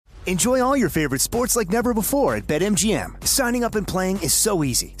Enjoy all your favorite sports like never before at BetMGM. Signing up and playing is so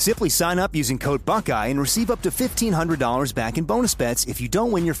easy. Simply sign up using code Buckeye and receive up to $1,500 back in bonus bets if you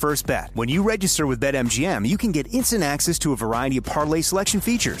don't win your first bet. When you register with BetMGM, you can get instant access to a variety of parlay selection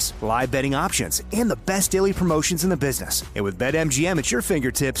features, live betting options, and the best daily promotions in the business. And with BetMGM at your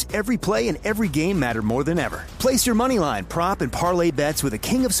fingertips, every play and every game matter more than ever. Place your moneyline, prop, and parlay bets with the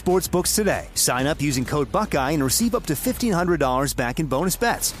king of sportsbooks today. Sign up using code Buckeye and receive up to $1,500 back in bonus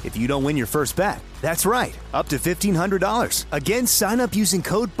bets if you don't win your first bet. That's right, up to $1,500. Again, sign up using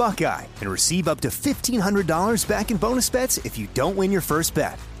code Buckeye and receive up to $1,500 back in bonus bets if you don't win your first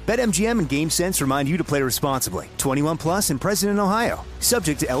bet. BetMGM and GameSense remind you to play responsibly. 21 plus and present in Ohio.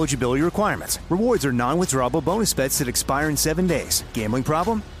 Subject to eligibility requirements. Rewards are non-withdrawable bonus bets that expire in 7 days. Gambling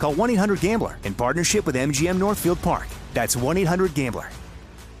problem? Call 1-800-GAMBLER in partnership with MGM Northfield Park. That's 1-800-GAMBLER.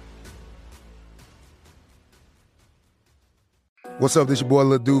 What's up, this your boy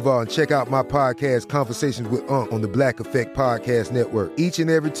Lil Duval, and check out my podcast, Conversations with Unc, on the Black Effect Podcast Network. Each and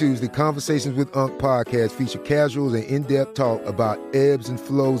every Tuesday, Conversations with Unc podcast feature casuals and in-depth talk about ebbs and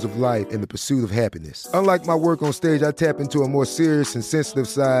flows of life and the pursuit of happiness. Unlike my work on stage, I tap into a more serious and sensitive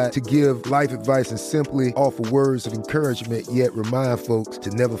side to give life advice and simply offer words of encouragement, yet remind folks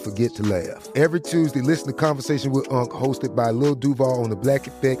to never forget to laugh. Every Tuesday, listen to Conversation with Unc, hosted by Lil Duval on the Black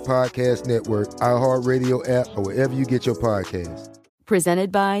Effect Podcast Network, iHeartRadio app, or wherever you get your podcasts.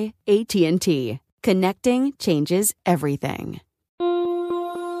 Presented by AT&T. Connecting changes everything.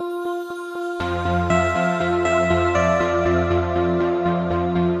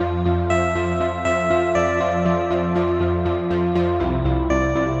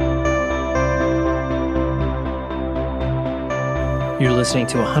 You're listening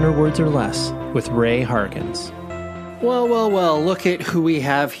to 100 Words or Less with Ray Harkins. Well, look at who we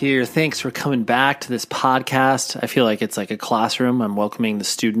have here. Thanks for coming back to this podcast. I feel like it's like a classroom. I'm welcoming the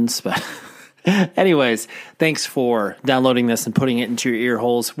students, but anyways, thanks for downloading this and putting it into your ear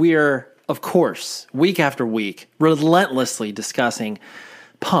holes. We are, of course, week after week, relentlessly discussing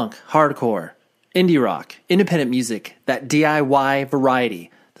punk, hardcore, indie rock, independent music, that DIY variety,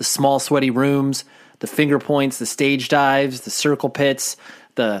 the small sweaty rooms, the finger points, the stage dives, the circle pits,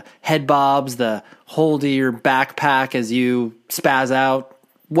 the head bobs, the hold to your backpack as you spaz out,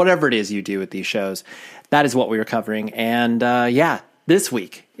 whatever it is you do at these shows. That is what we were covering. And this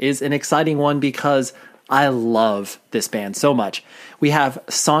week is an exciting one because I love this band so much. We have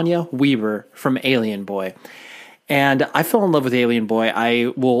Sonia Weber from Alien Boy. And I fell in love with Alien Boy.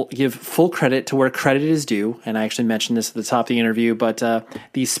 I will give full credit to where credit is due. And I actually mentioned this at the top of the interview, but the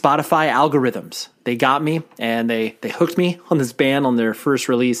Spotify algorithms, they got me and they hooked me on this band on their first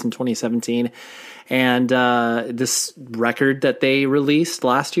release in 2017. And this record that they released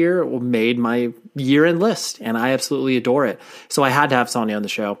last year made my year-end list, and I absolutely adore it. So I had to have Sonia on the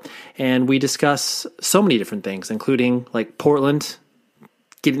show. And we discuss so many different things, including like Portland,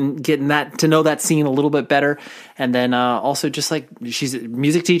 getting that to know that scene a little bit better, and then also just like she's a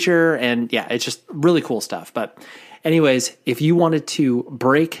music teacher, and yeah, it's just really cool stuff. But anyways, if you wanted to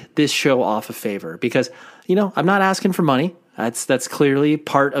break this show off a favor, because I'm not asking for money. That's clearly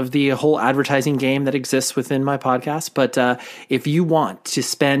part of the whole advertising game that exists within my podcast. But if you want to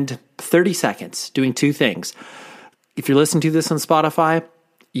spend 30 seconds doing two things, if you're listening to this on Spotify,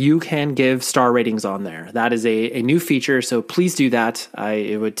 you can give star ratings on there. That is a new feature, so please do that.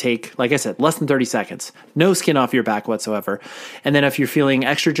 It would take, like I said, less than 30 seconds. No skin off your back whatsoever. And then if you're feeling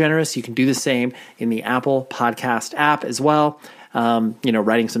extra generous, you can do the same in the Apple Podcast app as well.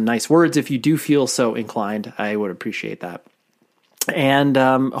 Writing some nice words if you do feel so inclined. I would appreciate that. And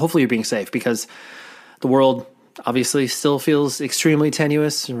hopefully you're being safe, because the world obviously still feels extremely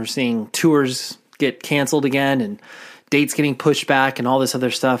tenuous, and we're seeing tours get canceled again and dates getting pushed back and all this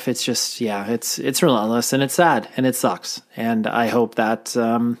other stuff. It's just, it's relentless, and it's sad, and it sucks. And I hope that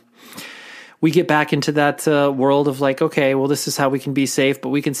we get back into that world of like, okay, well, this is how we can be safe, but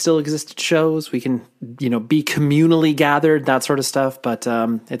we can still exist at shows. We can, be communally gathered, that sort of stuff. But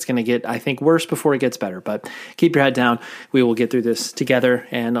it's going to get, I think, worse before it gets better. But keep your head down. We will get through this together.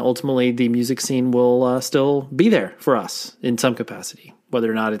 And ultimately, the music scene will still be there for us in some capacity.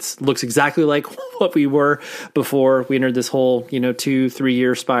 Whether or not it looks exactly like what we were before we entered this whole, 2-3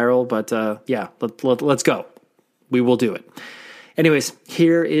 year spiral. But let's go. We will do it. Anyways,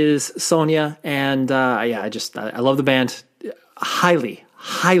 here is Sonia, and I love the band. Highly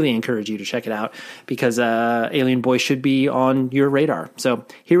encourage you to check it out, because Alien Boy should be on your radar. So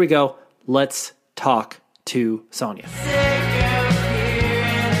here we go. Let's talk to Sonia.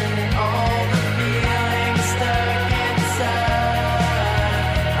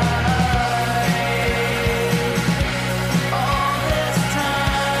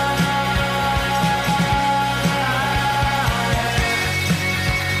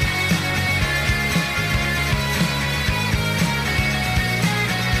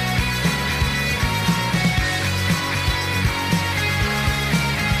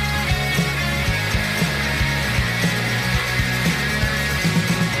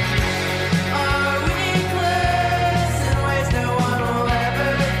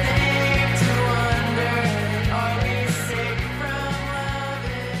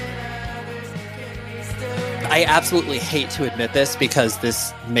 I absolutely hate to admit this because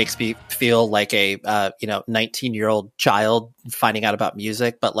this makes me feel like a 19-year-old child finding out about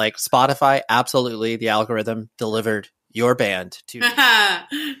music, but like Spotify, absolutely, the algorithm delivered your band to me.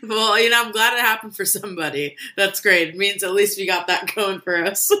 Well, I'm glad it happened for somebody. That's great. It means at least we got that going for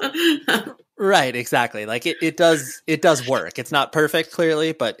us. Right, exactly. Like it does work. It's not perfect,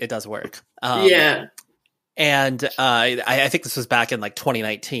 clearly, but it does work. Yeah. And I think this was back in like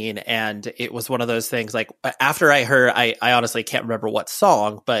 2019, and it was one of those things. Like after I heard, I honestly can't remember what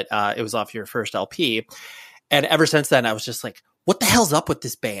song, but it was off your first LP, and ever since then, I was just like, "What the hell's up with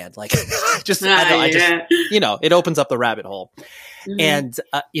this band?" Like, it opens up the rabbit hole, and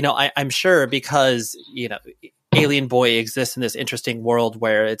I'm sure because Alien Boy exists in this interesting world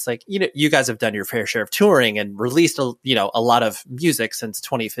where it's like, you guys have done your fair share of touring and released a lot of music since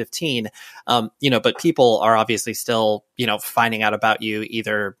 2015. But people are obviously still, finding out about you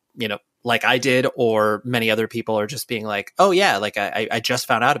either, like I did, or many other people are just being like, oh yeah, like I just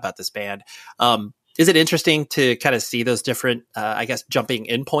found out about this band. Is it interesting to kind of see those different, jumping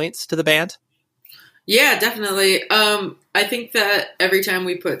in points to the band? Yeah, definitely. I think that every time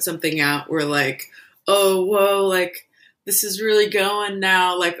we put something out, we're like, oh, whoa, like this is really going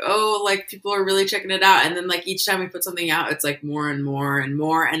now. Like, oh, like people are really checking it out. And then like each time we put something out, it's like more and more and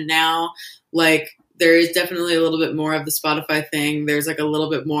more. And now like there is definitely a little bit more of the Spotify thing. There's like a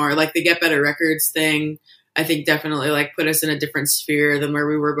little bit more like the Get Better Records thing. I think definitely like put us in a different sphere than where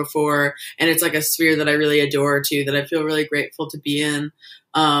we were before. And it's like a sphere that I really adore too, that I feel really grateful to be in.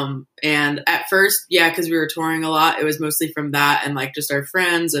 And at first, yeah, cause we were touring a lot. It was mostly from that and like just our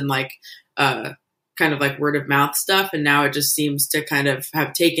friends and like, kind of like word of mouth stuff. And now it just seems to kind of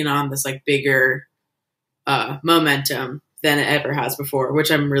have taken on this like bigger, momentum than it ever has before, which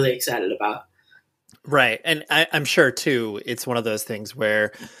I'm really excited about. Right. And I'm sure too, it's one of those things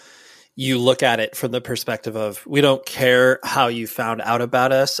where you look at it from the perspective of, we don't care how you found out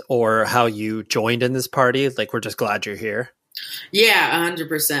about us or how you joined in this party. Like, we're just glad you're here. Yeah,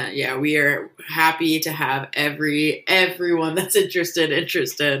 100%. Yeah, we are happy to have everyone that's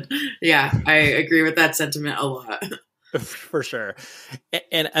interested. Yeah, I agree with that sentiment a lot. For sure.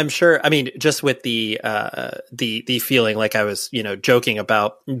 And I'm sure, I mean, just with the feeling, like I was, joking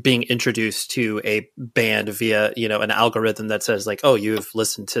about being introduced to a band via, an algorithm that says like, oh, you've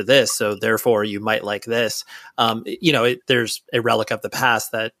listened to this, so therefore you might like this. There's a relic of the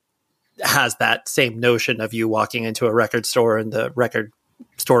past that has that same notion of you walking into a record store and the record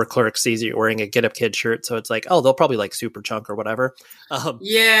store clerk sees you wearing a Get Up Kid shirt. So it's like, oh, they'll probably like Superchunk or whatever.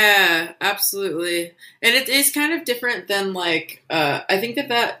 Yeah, absolutely. And it is kind of different than like, I think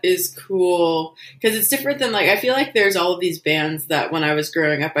that is cool because it's different than like, I feel like there's all of these bands that when I was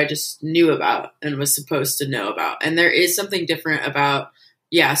growing up, I just knew about and was supposed to know about. And there is something different about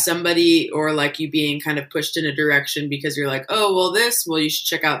somebody or like you being kind of pushed in a direction because you're like, oh, well, you should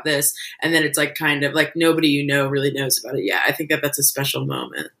check out this. And then it's like kind of like nobody really knows about it. Yeah, I think that's a special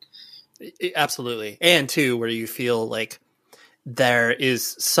moment. Absolutely. And too, where you feel like there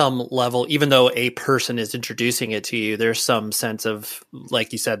is some level, even though a person is introducing it to you, there's some sense of,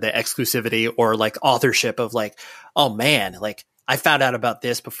 like you said, the exclusivity or like authorship of like, oh man, like I found out about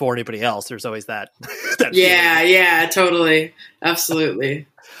this before anybody else. There's always that. Yeah, totally. Absolutely.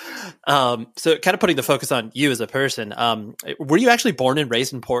 So kind of putting the focus on you as a person, were you actually born and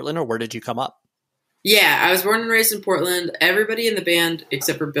raised in Portland or where did you come up? Yeah, I was born and raised in Portland. Everybody in the band,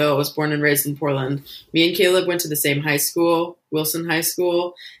 except for Bill, was born and raised in Portland. Me and Caleb went to the same high school, Wilson High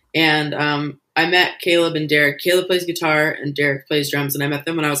School. And I met Caleb and Derek. Caleb plays guitar and Derek plays drums. And I met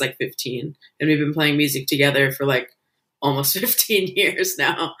them when I was like 15. And we've been playing music together for like almost 15 years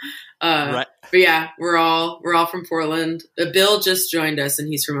now. Right. But yeah, we're all from Portland. Bill just joined us and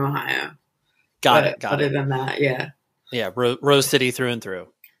he's from Ohio. Got it. Other than that, yeah. Yeah, Rose City through and through.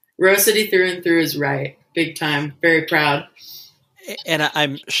 Rose City through and through is right. Big time. Very proud. And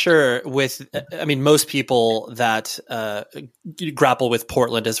I'm sure most people that grapple with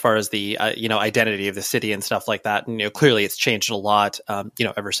Portland as far as the, identity of the city and stuff like that. And, clearly it's changed a lot,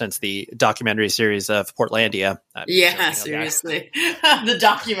 ever since the documentary series of Portlandia. Yeah, seriously. The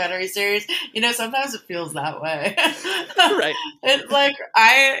documentary series, sometimes it feels that way. Right. It's like,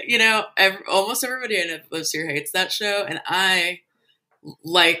 almost everybody I know that lives here hates that show. And I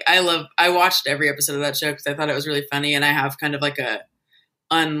watched every episode of that show because I thought it was really funny, and I have kind of like a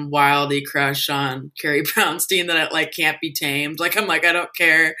unwildy crush on Carrie Brownstein that I can't be tamed. Like, I'm like, I don't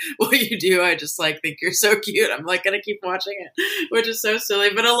care what you do. I just think you're so cute. I'm gonna keep watching it, which is so silly.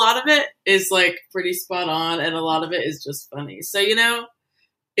 But a lot of it is pretty spot on, and a lot of it is just funny. So,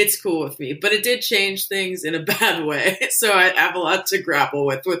 it's cool with me, but it did change things in a bad way. So I have a lot to grapple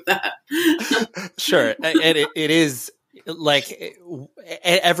with that. Sure. And it is like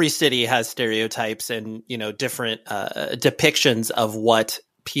every city has stereotypes and, different depictions of what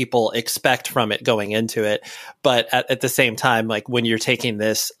people expect from it going into it. But at the same time, like when you're taking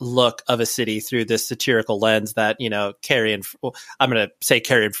this look of a city through this satirical lens that, Carrie and I'm going to say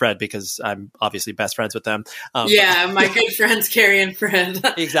Carrie and Fred because I'm obviously best friends with them. My good friends, Carrie and Fred.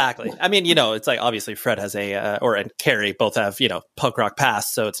 Exactly. I mean, it's like obviously Fred has and Carrie both have, punk rock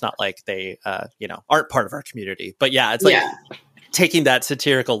past. So it's not like they, aren't part of our community. But yeah, it's like, taking that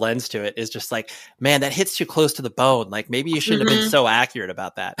satirical lens to it is just like, man, that hits too close to the bone. Like maybe you shouldn't have been so accurate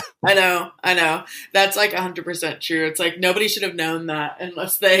about that. I know. That's like 100% true. It's like nobody should have known that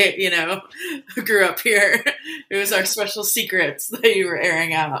unless they, grew up here. It was our special secrets that you were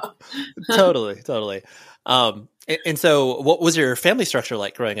airing out. Totally. And so what was your family structure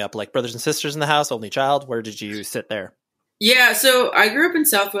like growing up? Like brothers and sisters in the house, only child? Where did you sit there? Yeah, so I grew up in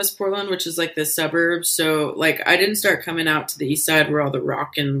Southwest Portland, which is like the suburbs. So like I didn't start coming out to the east side where all the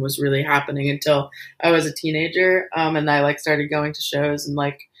rockin' was really happening until I was a teenager. And I like started going to shows and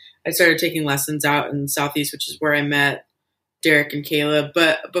like I started taking lessons out in Southeast, which is where I met Derek and Caleb.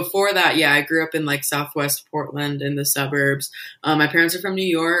 But before that, I grew up in like Southwest Portland in the suburbs. My parents are from New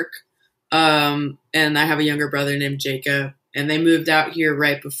York. And I have a younger brother named Jacob, and they moved out here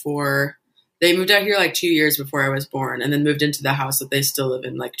They moved out here like 2 years before I was born, and then moved into the house that they still live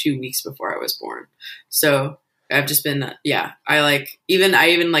in like 2 weeks before I was born. So I've just been, I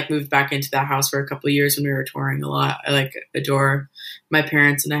even moved back into that house for a couple of years when we were touring a lot. I like adore my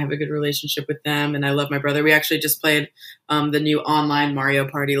parents and I have a good relationship with them, and I love my brother. We actually just played the new online Mario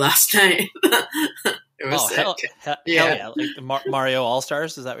Party last night. It was sick. Hell yeah. Like the Mario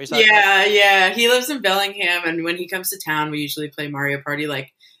All-Stars, is that what you're talking about? Yeah. He lives in Bellingham, and when he comes to town, we usually play Mario Party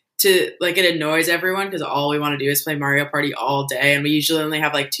it annoys everyone because all we want to do is play Mario Party all day. And we usually only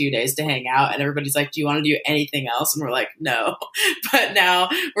have like 2 days to hang out. And everybody's like, do you want to do anything else? And we're like, no. But now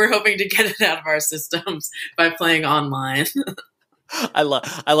we're hoping to get it out of our systems by playing online. I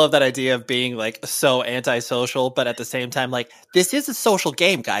love that idea of being like so antisocial, but at the same time, like this is a social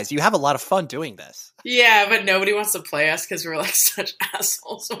game, guys. You have a lot of fun doing this. Yeah, but nobody wants to play us because we're like such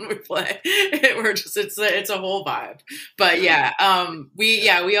assholes when we play. We're just it's a whole vibe. But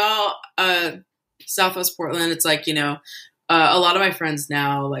we all Southwest Portland. It's like a lot of my friends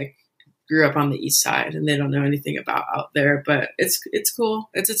now like grew up on the east side and they don't know anything about out there. But it's cool.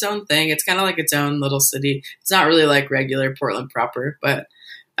 It's its own thing. It's kind of like its own little city. It's not really like regular Portland proper, but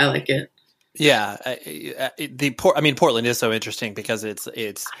I like it. Yeah, Portland is so interesting because it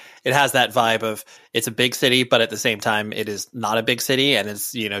has that vibe of it's a big city, but at the same time it is not a big city, and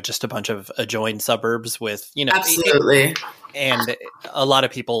it's just a bunch of adjoined suburbs with absolutely. And a lot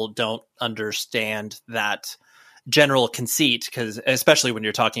of people don't understand that general conceit because especially when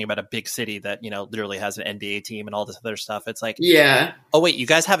you're talking about a big city that literally has an NBA team and all this other stuff, it's like oh wait, you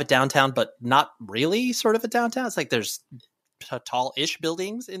guys have a downtown, but not really sort of a downtown. It's like there's tall-ish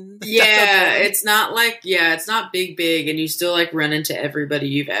buildings in it's not like it's not big, and you still like run into everybody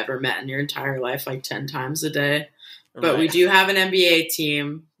you've ever met in your entire life like 10 times a day. But we do have an NBA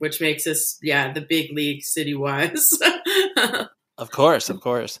team, which makes us the big league city-wise. Of course. And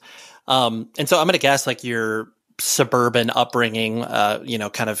so I'm gonna guess like your suburban upbringing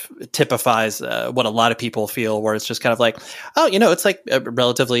kind of typifies what a lot of people feel, where it's just kind of like, oh, it's like a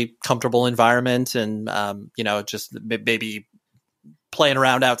relatively comfortable environment, and just maybe playing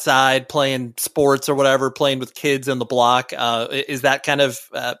around outside, playing sports or whatever, playing with kids in the block. Is that kind of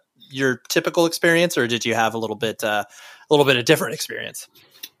your typical experience, or did you have a little bit of different experience?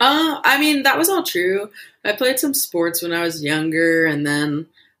 That was all true. I played some sports when I was younger, and then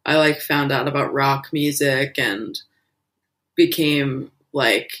I like found out about rock music and became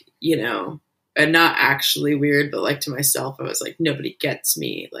like, and not actually weird, but like to myself, I was like, nobody gets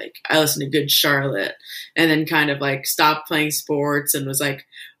me. Like I listened to Good Charlotte, and then kind of like stopped playing sports and was like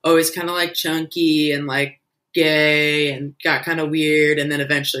always kind of like chunky and like gay and got kind of weird. And then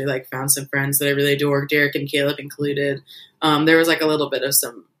eventually like found some friends that I really adore, Derek and Caleb included. There was like a little bit of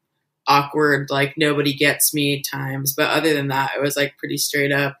some awkward, like nobody gets me times. But other than that, it was like pretty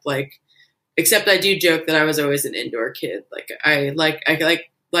straight up, like, except I do joke that I was always an indoor kid. Like I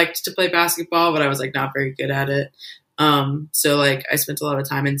liked to play basketball, but I was like not very good at it. So like I spent a lot of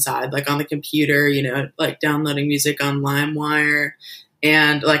time inside, like on the computer, like downloading music on LimeWire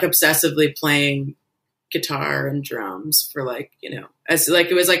and like obsessively playing guitar and drums for like, as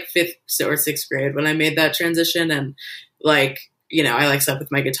like, it was like 5th or 6th grade when I made that transition. And like, I like slept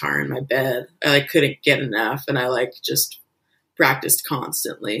with my guitar in my bed. I like couldn't get enough. And I like just practiced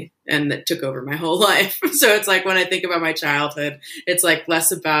constantly, and that took over my whole life. So it's like when I think about my childhood, it's like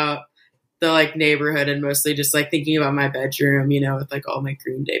less about the like neighborhood and mostly just like thinking about my bedroom, with like all my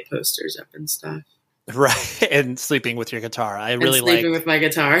Green Day posters up and stuff. Right. And sleeping with your guitar. I And really sleeping with my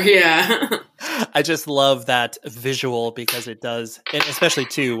guitar. Yeah. I just love that visual because it does, and especially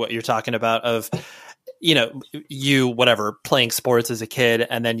too what you're talking about of, you, whatever, playing sports as a kid.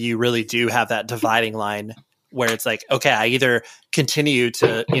 And then you really do have that dividing line where it's like, okay, I either continue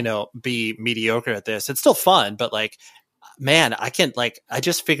to, be mediocre at this. It's still fun, but like, man, I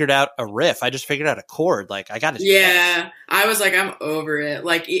just figured out a riff. I just figured out a chord. Like I got to. Yeah. I was like, I'm over it.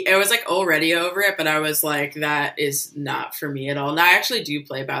 Like I was like already over it, but I was like, that is not for me at all. Now I actually do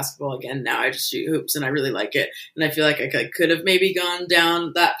play basketball again. Now I just shoot hoops and I really like it. And I feel like I could have maybe gone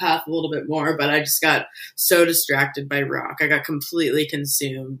down that path a little bit more, but I just got so distracted by rock. I got completely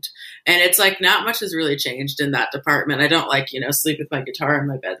consumed. And it's like not much has really changed in that department. I don't like, sleep with my guitar in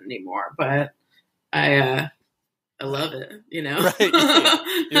my bed anymore, but I love it, Right. Yeah.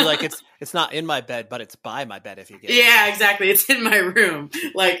 You're like, it's not in my bed, but it's by my bed if you get it. Yeah, exactly. It's in my room,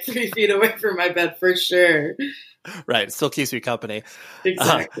 like 3 feet away from my bed for sure. Right. It still keeps you company.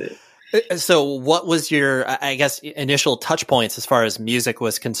 Exactly. So what was your, I guess, initial touch points as far as music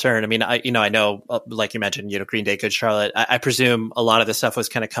was concerned? I mean, I know, like you mentioned, Green Day, Good Charlotte. I presume a lot of the stuff was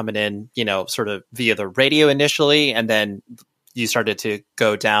kind of coming in, sort of via the radio initially, and then you started to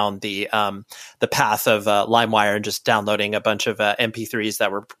go down the path of LimeWire and just downloading a bunch of MP3s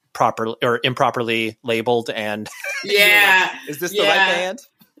that were properly or improperly labeled. And yeah, like, is this the right band?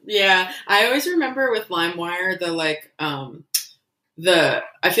 Yeah, I always remember with LimeWire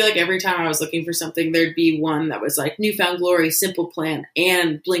I feel like every time I was looking for something, there'd be one that was like Newfound Glory, Simple Plan,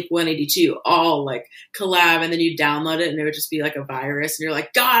 and Blink 182 all like collab, and then you download it and it would just be like a virus, and you're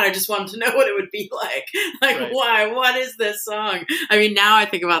like, God, I just wanted to know what it would be like. Like, right. Why? What is this song? I mean, now I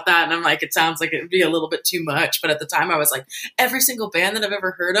think about that and I'm like, it sounds like it would be a little bit too much, but at the time I was like, every single band that I've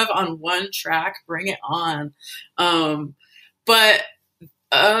ever heard of on one track, bring it on.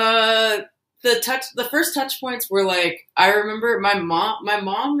 The first touch points were like, I remember my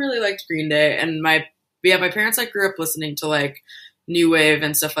mom really liked Green Day, and my parents like grew up listening to like new wave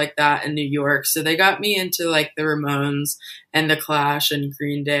and stuff like that in New York. So they got me into like the Ramones and the Clash and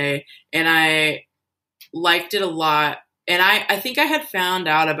Green Day, and I liked it a lot. And I think I had found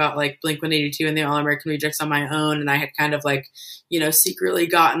out about like Blink 182 and the All American Rejects on my own, and I had kind of like, secretly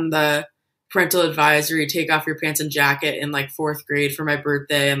gotten the parental advisory, Take Off Your Pants and Jacket in like 4th grade for my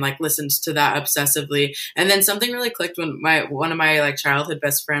birthday, and like listened to that obsessively. And then something really clicked when one of my like childhood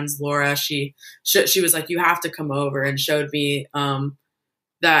best friends, Laura, she was like, you have to come over, and showed me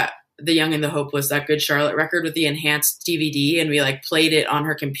that The Young and the Hopeless, that Good Charlotte record with the enhanced DVD, and we like played it on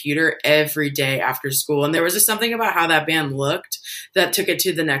her computer every day after school. And there was just something about how that band looked that took it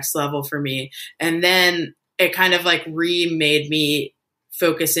to the next level for me. And then it kind of like remade me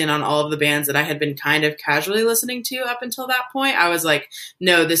focus in on all of the bands that I had been kind of casually listening to up until that point. I was like,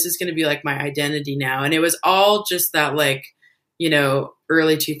 no, this is going to be like my identity now. And it was all just that like,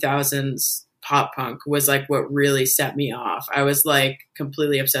 early 2000s pop punk was like what really set me off. I was like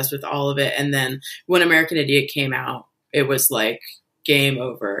completely obsessed with all of it. And then when American Idiot came out, it was like game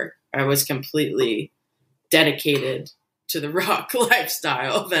over. I was completely dedicated to the rock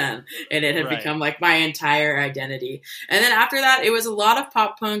lifestyle then, and it had become like my entire identity. And then after that, it was a lot of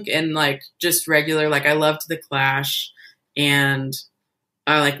pop punk and like just regular, like I loved the Clash, and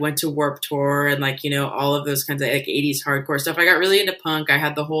I like went to Warped Tour and like, all of those kinds of like 80s hardcore stuff. I got really into punk. I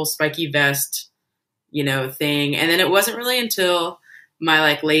had the whole spiky vest, thing. And then it wasn't really until my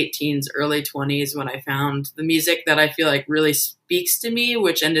like late teens, early 20s when I found the music that I feel like really speaks to me,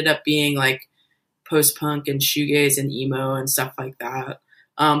 which ended up being like post-punk and shoegaze and emo and stuff like that.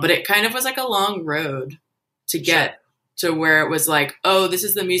 But it kind of was like a long road to get to where it was like, oh, this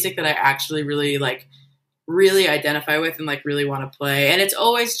is the music that I actually really identify with and like really want to play. And it's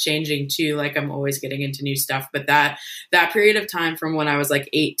always changing too. Like I'm always getting into new stuff, but that period of time from when I was like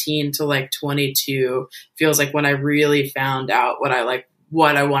 18 to like 22 feels like when I really found out what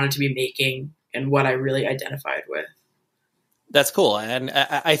I wanted to be making and what I really identified with. That's cool. And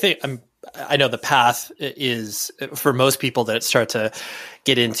I think I know the path is for most people that start to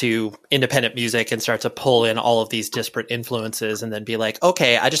get into independent music and start to pull in all of these disparate influences and then be like,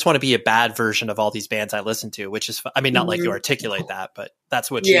 okay, I just want to be a bad version of all these bands I listen to, which is, I mean, not like you articulate that, but that's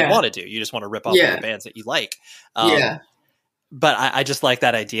what you want to do. You just want to rip off all the bands that you like. But I just like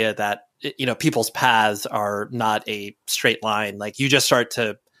that idea that, people's paths are not a straight line. Like you just start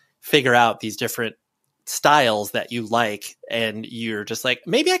to figure out these different styles that you like, and you're just like,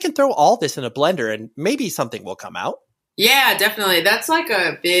 maybe I can throw all this in a blender and maybe something will come out. Yeah, definitely. That's like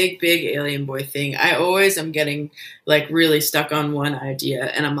a big, big alien boy thing. I always am getting like really stuck on one idea,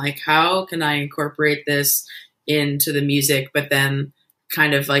 and I'm like, how can I incorporate this into the music, but then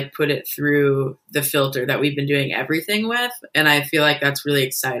kind of like put it through the filter that we've been doing everything with. And I feel like that's really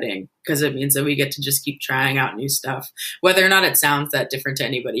exciting because it means that we get to just keep trying out new stuff, whether or not it sounds that different to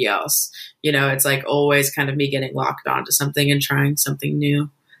anybody else. You know, it's like always kind of me getting locked onto something and trying something new.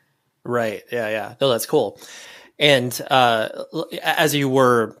 Right. Yeah. Yeah. No, that's cool. And as you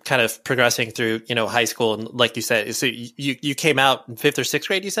were kind of progressing through, high school, and like you said, so you came out in 5th or 6th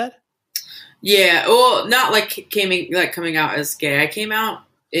grade, you said? Yeah, well, not like coming out as gay. I came out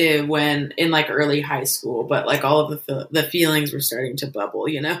when in like early high school, but like all of the feelings were starting to bubble.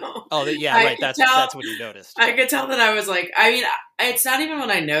 Oh, yeah, right. That's what you noticed. I could tell that I was like, I mean, it's not even what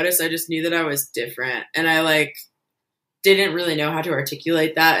I noticed. I just knew that I was different, and I like didn't really know how to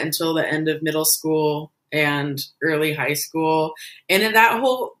articulate that until the end of middle school and early high school. And then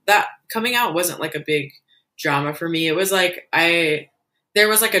that coming out wasn't like a big drama for me. It was like there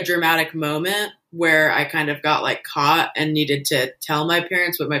was like a dramatic moment where I kind of got like caught and needed to tell my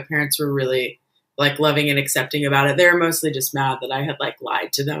parents, but my parents were really like loving and accepting about it. They were mostly just mad that I had like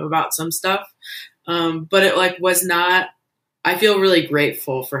lied to them about some stuff. But it like was not, I feel really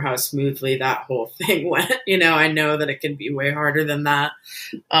grateful for how smoothly that whole thing went. I know that it can be way harder than that.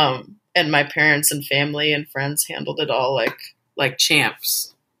 And my parents and family and friends handled it all like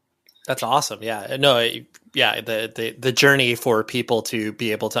champs. That's awesome. Yeah. No, yeah. The journey for people to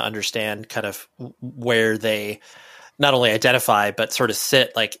be able to understand kind of where they not only identify, but sort of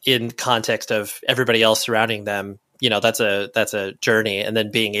sit like in context of everybody else surrounding them, that's a journey. And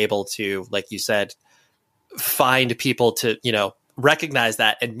then being able to, like you said, find people to, recognize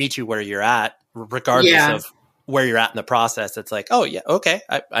that and meet you where you're at, regardless of where you're at in the process. It's like, oh yeah, okay.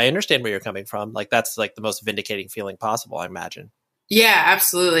 I understand where you're coming from. Like, that's like the most vindicating feeling possible, I imagine. Yeah,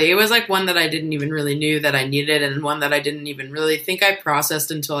 absolutely. It was like one that I didn't even really knew that I needed, and one that I didn't even really think I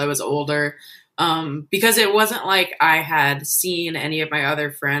processed until I was older. Because it wasn't like I had seen any of my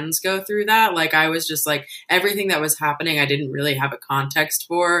other friends go through that. Like, I was just like, everything that was happening, I didn't really have a context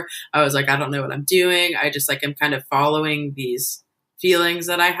for. I was like, I don't know what I'm doing. I just like, am kind of following these feelings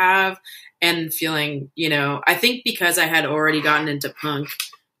that I have and feeling, I think because I had already gotten into punk,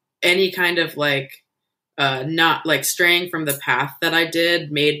 any kind of like, not like straying from the path that I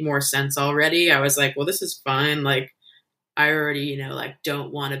did made more sense already. I was like, well, this is fine. Like, I already, like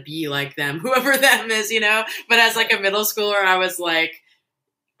don't want to be like them, whoever them is, but as like a middle schooler, I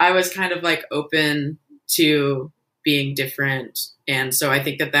was kind of like open to being different. And so I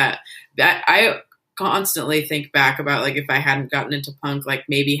think that I constantly think back about like, if I hadn't gotten into punk, like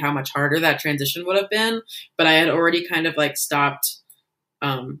maybe how much harder that transition would have been, but I had already kind of like stopped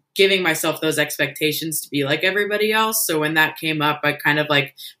giving myself those expectations to be like everybody else. So when that came up, I kind of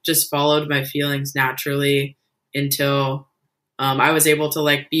like just followed my feelings naturally until I was able to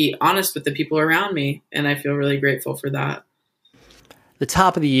like be honest with the people around me. And I feel really grateful for that. The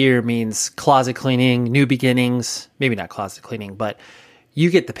top of the year means closet cleaning, new beginnings, maybe not closet cleaning, but you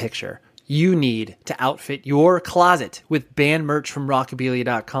get the picture. You need to outfit your closet with band merch from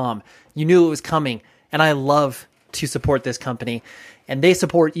rockabilia.com. You knew it was coming, and I love to support this company. And they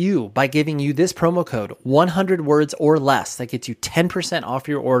support you by giving you this promo code, 100 words or less. That gets you 10% off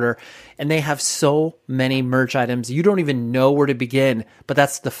your order. And they have so many merch items. You don't even know where to begin, but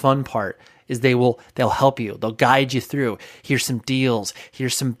that's the fun part, is they'll help you. They'll guide you through. Here's some deals.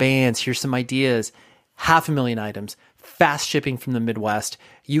 Here's some bands. Here's some ideas. 500,000 items, fast shipping from the Midwest.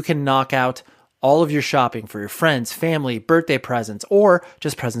 You can knock out all of your shopping for your friends, family, birthday presents, or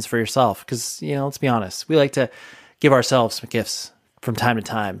just presents for yourself. Because, let's be honest, we like to give ourselves some gifts from time to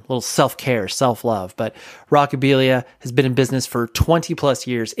time, a little self-care, self-love. But Rockabilia has been in business for 20 plus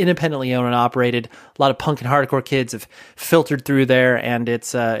years, independently owned and operated. A lot of punk and hardcore kids have filtered through there, and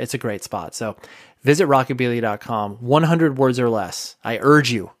it's a great spot. So visit rockabilia.com, 100 words or less. I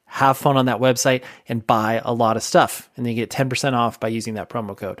urge you, have fun on that website and buy a lot of stuff. And then you get 10% off by using that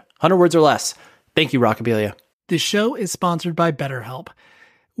promo code, 100 words or less. Thank you, Rockabilia. The show is sponsored by BetterHelp.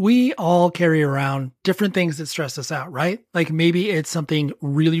 We all carry around different things that stress us out, right? Like maybe it's something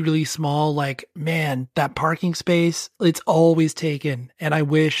really, really small, like, man, that parking space, it's always taken. And I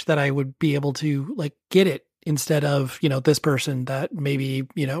wish that I would be able to like get it instead of, this person that maybe,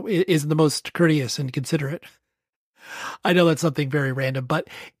 isn't the most courteous and considerate. I know that's something very random, but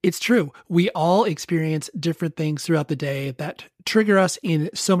it's true. We all experience different things throughout the day that trigger us in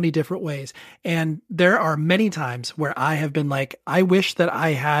so many different ways. And there are many times where I have been like, I wish that I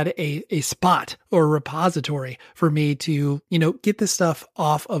had a spot or a repository for me to, get this stuff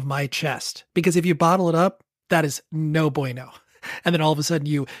off of my chest. Because if you bottle it up, that is no bueno. And then all of a sudden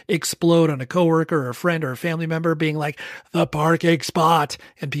you explode on a coworker or a friend or a family member being like, the parking spot.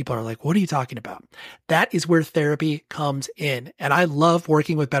 And people are like, what are you talking about? That is where therapy comes in. And I love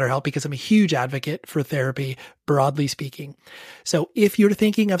working with BetterHelp because I'm a huge advocate for therapy, broadly speaking. So if you're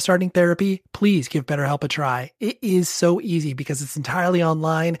thinking of starting therapy, please give BetterHelp a try. It is so easy because it's entirely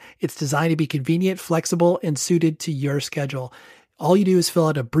online. It's designed to be convenient, flexible, and suited to your schedule. All you do is fill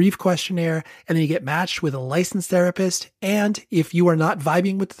out a brief questionnaire and then you get matched with a licensed therapist. And if you are not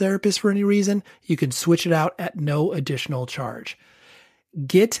vibing with the therapist for any reason, you can switch it out at no additional charge.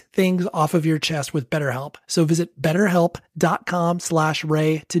 Get things off of your chest with BetterHelp. So visit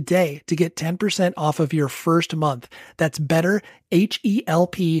betterhelp.com/Ray today to get 10% off of your first month. That's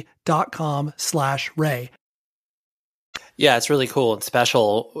betterhelp.com/Ray. Yeah, it's really cool and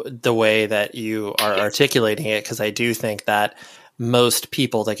special the way that you are articulating it, because I do think that most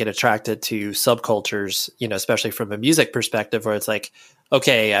people that get attracted to subcultures, especially from a music perspective, where it's like,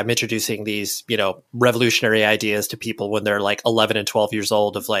 okay, I'm introducing these, revolutionary ideas to people when they're like 11 and 12 years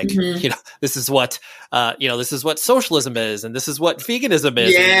old of like, this is what, this is what socialism is. And this is what veganism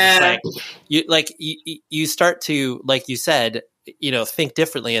is. Yeah. And you start to, like you said, think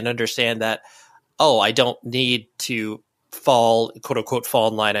differently and understand that, oh, I don't need to quote unquote fall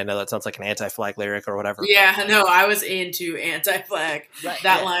in line. I know that sounds like an Anti-Flag lyric or whatever. Yeah, no, I was into Anti-Flag. Right,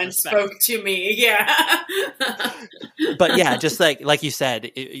 that line spoke to me. Yeah. But yeah, just like you said,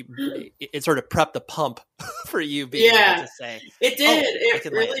 it sort of prepped the pump for you being able to say. It did.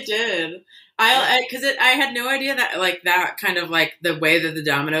 It really did. I had no idea that that kind of like the way that the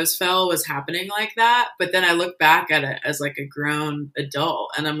dominoes fell was happening like that. But then I look back at it as like a grown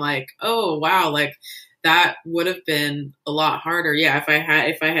adult and I'm like, oh wow, like that would have been a lot harder. Yeah.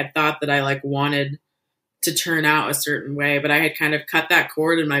 If I had thought that I like wanted to turn out a certain way, but I had kind of cut that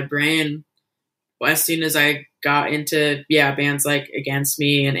cord in my brain as soon as I got into, bands like Against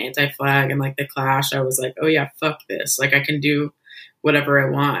Me and Anti-Flag and like The Clash, I was like, oh yeah, fuck this. Like I can do whatever I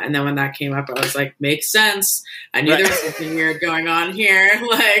want. And then when that came up, I was like, makes sense. I knew there was something weird going on here.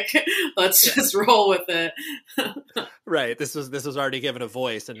 Like, let's just roll with it. Right. This was already given a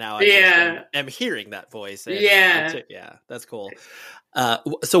voice, and now I am hearing that voice. And that's cool.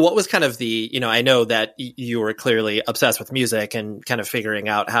 So what was kind of the, I know that you were clearly obsessed with music and kind of figuring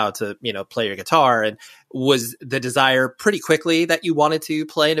out how to, play your guitar, and was the desire pretty quickly that you wanted to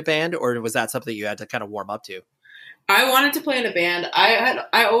play in a band, or was that something you had to kind of warm up to? I wanted to play in a band.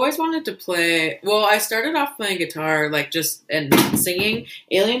 I always wanted to play. Well, I started off playing guitar, and singing.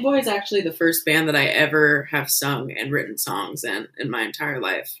 Alien Boy is actually the first band that I ever have sung and written songs in my entire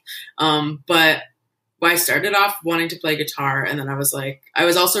life. But I started off wanting to play guitar, and then I was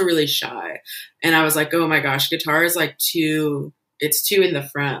also really shy, and I was like, oh my gosh, guitar is like it's too in the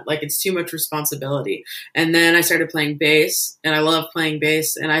front, like it's too much responsibility. And then I started playing bass, and I love playing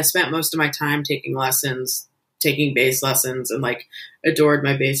bass, and I spent most of my time taking bass lessons and like adored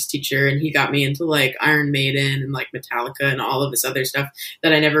my bass teacher, and he got me into like Iron Maiden and like Metallica and all of this other stuff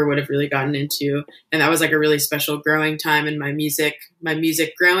that I never would have really gotten into. And that was like a really special growing time in my music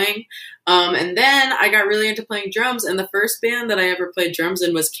growing. And then I got really into playing drums, and the first band that I ever played drums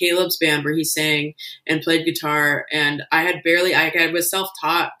in was Caleb's band, where he sang and played guitar. And I was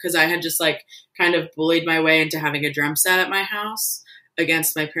self-taught because I had just like kind of bullied my way into having a drum set at my house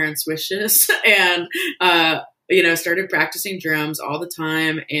against my parents' wishes, and started practicing drums all the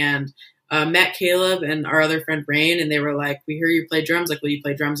time, and met Caleb and our other friend Rain, and they were like, we hear you play drums, like, will you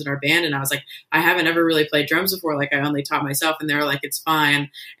play drums in our band? And I was like, I haven't ever really played drums before, like I only taught myself. And they were like, it's fine.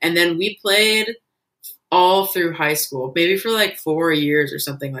 And then we played all through high school, maybe for like 4 years or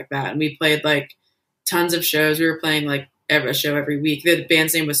something like that. And we played like tons of shows. We were playing like a show every week. The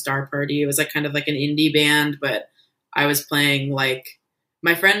band's name was Star Party. It was like kind of like an indie band, but I was playing like,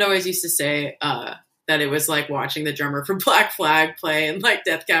 my friend always used to say that it was like watching the drummer for Black Flag play and like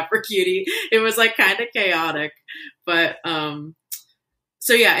Death Cab for Cutie. It was like kind of chaotic. But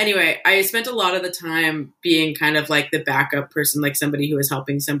so yeah, anyway, I spent a lot of the time being kind of like the backup person, like somebody who was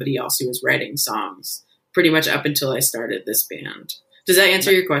helping somebody else who was writing songs, pretty much up until I started this band. Does that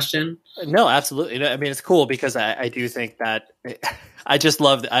answer your question? No, absolutely. I mean, it's cool because I do think that I just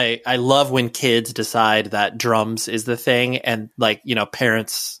love, I love when kids decide that drums is the thing, and like,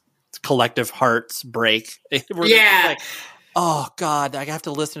 parents' collective hearts break. Yeah. Like, oh God, I have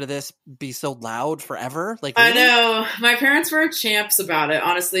to listen to this be so loud forever. Like, really? I know my parents were champs about it.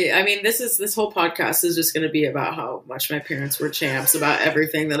 Honestly, I mean, this whole podcast is just going to be about how much my parents were champs about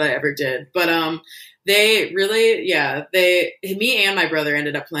everything that I ever did. But They really, me and my brother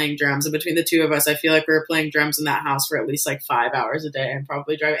ended up playing drums. And between the two of us, I feel like we were playing drums in that house for at least like 5 hours a day and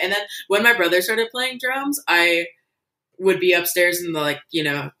probably driving. And then when my brother started playing drums, I would be upstairs in the, like, you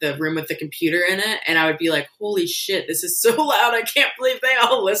know, the room with the computer in it. And I would be like, holy shit, this is so loud. I can't believe they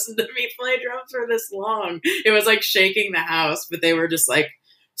all listened to me play drums for this long. It was like shaking the house, but they were just like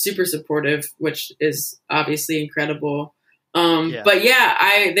super supportive, which is obviously incredible. But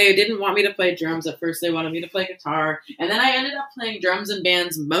yeah, they didn't want me to play drums at first. They wanted me to play guitar. And then I ended up playing drums in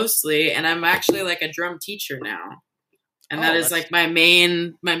bands mostly. And I'm actually like a drum teacher now. And that is like my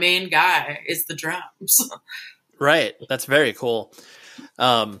main guy is the drums. Right. That's very cool.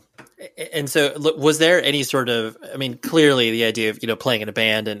 And so was there any sort of, I mean, clearly the idea of, you know, playing in a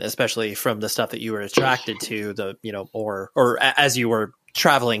band, and especially from the stuff that you were attracted to, the, you know, or as you were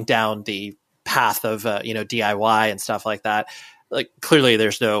traveling down the path of, you know, DIY and stuff like that, like clearly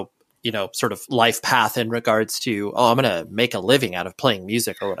there's no, you know, sort of life path in regards to, oh, I'm going to make a living out of playing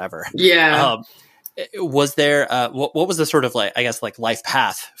music or whatever. Yeah. Was there, what was the sort of, like, I guess, like life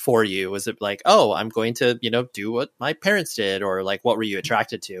path for you? Was it like, oh, I'm going to, you know, do what my parents did, or like, what were you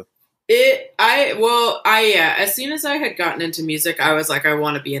attracted to? As soon as I had gotten into music, I was like, I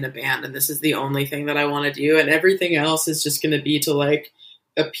want to be in a band, and this is the only thing that I want to do. And everything else is just going to be to like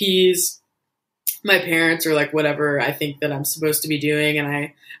appease my parents or like whatever I think that I'm supposed to be doing. And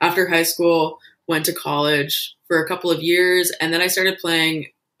I, after high school, went to college for a couple of years, and then I started playing.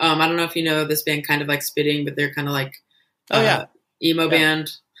 I don't know if you know this band, Kind of Like Spitting, but they're kind of like emo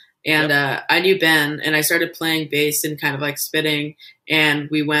band. And I knew Ben, and I started playing bass in Kind of Like Spitting, and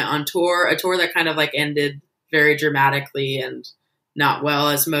we went on tour, a tour that kind of like ended very dramatically and not well,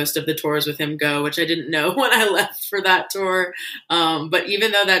 as most of the tours with him go, which I didn't know when I left for that tour. But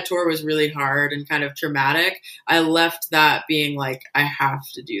even though that tour was really hard and kind of traumatic, I left that being like, I have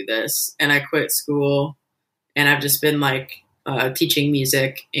to do this. And I quit school, and I've just been like, teaching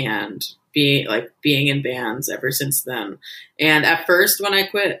music and being in bands ever since then. And at first, when I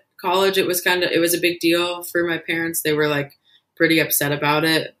quit college, it was a big deal for my parents. They were like pretty upset about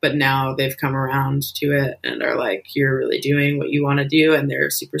it, but now they've come around to it and are like, you're really doing what you want to do. And they're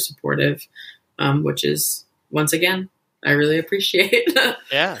super supportive, which is, once again, I really appreciate.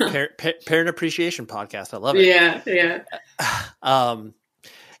 Yeah. Parent appreciation podcast. I love it. Yeah.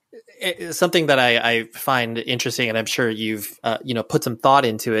 Something that I find interesting, and I'm sure you've you know, put some thought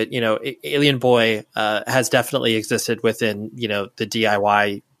into it. You know, Alien Boy has definitely existed within, you know, the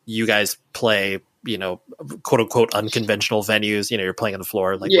DIY. You guys play, you know, quote unquote unconventional venues. You know, you're playing on the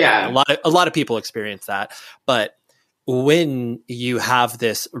floor. Like, a lot of people experience that. But when you have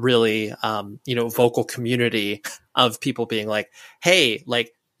this really you know, vocal community of people being like, hey,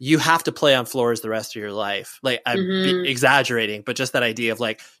 like, you have to play on floors the rest of your life. Like, I'm exaggerating, but just that idea of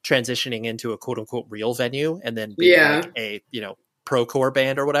like transitioning into a quote unquote real venue and then being like a, you know, procore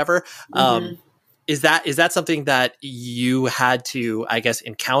band or whatever. Is that something that you had to, I guess,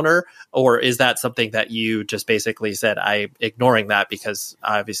 encounter, or is that something that you just basically said, I'm ignoring that because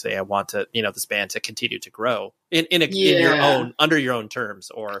obviously I want to, you know, this band to continue to grow in your own, under your own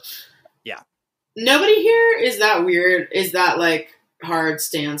terms, or Nobody here is that weird. Is that like hard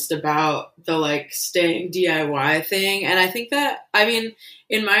stance about the like staying DIY thing. And I think that, I mean,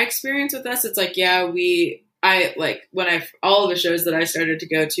 in my experience with us, it's like, I like when all of the shows that I started to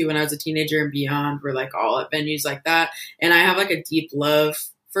go to when I was a teenager and beyond were like all at venues like that. And I have like a deep love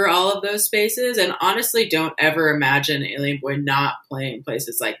for all of those spaces, and honestly don't ever imagine Alien Boy not playing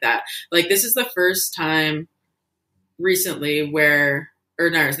places like that. Like, this is the first time recently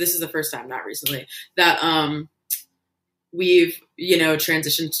this is the first time, not recently, that, we've, you know,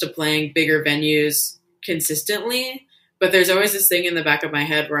 transitioned to playing bigger venues consistently, but there's always this thing in the back of my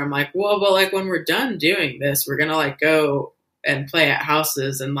head where I'm like, well, but like when we're done doing this, we're going to like go and play at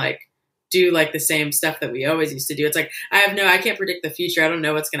houses and like do like the same stuff that we always used to do. It's like, I can't predict the future. I don't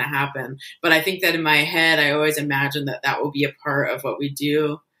know what's going to happen, but I think that in my head, I always imagine that will be a part of what we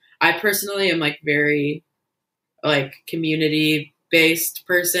do. I personally am like very like community based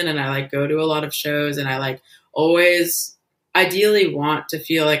person, and I like go to a lot of shows, and I like always ideally want to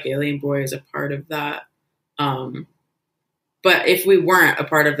feel like Alien Boy is a part of that. But if we weren't a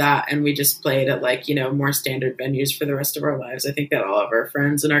part of that and we just played at like, you know, more standard venues for the rest of our lives, I think that all of our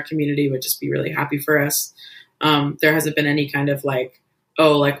friends in our community would just be really happy for us. There hasn't been any kind of like,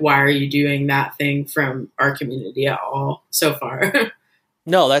 oh, like, why are you doing that thing from our community at all so far?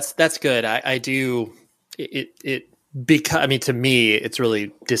 No, that's good. I do it because, I mean, to me, it's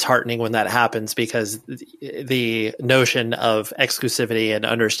really disheartening when that happens, because the notion of exclusivity and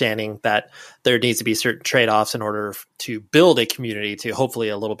understanding that there needs to be certain trade-offs in order to build a community to hopefully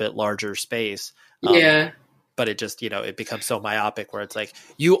a little bit larger space. Yeah. But it just, it becomes so myopic where it's like,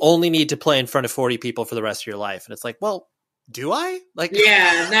 you only need to play in front of 40 people for the rest of your life. And it's like, well, do I? Like,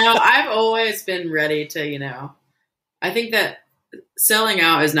 yeah, no, I've always been ready to, I think that selling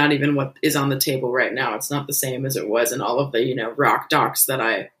out is not even what is on the table right now. It's not the same as it was in all of the, rock docs that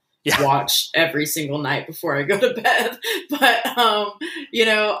I watch every single night before I go to bed. But,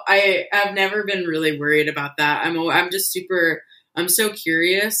 I have never been really worried about that. I'm so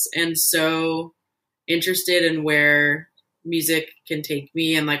curious and so interested in where music can take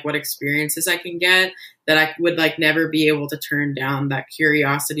me and like what experiences I can get, that I would like never be able to turn down that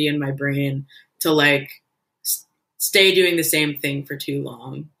curiosity in my brain to like stay doing the same thing for too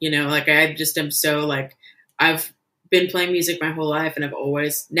long. Like I just am so like, I've been playing music my whole life and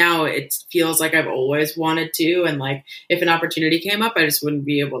now it feels like I've always wanted to. And like, if an opportunity came up, I just wouldn't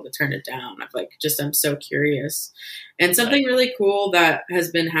be able to turn it down. I'm so curious. And something really cool that has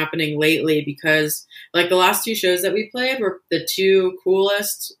been happening lately, because like the last 2 shows that we played were the 2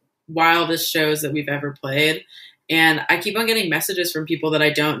 coolest, wildest shows that we've ever played. And I keep on getting messages from people that I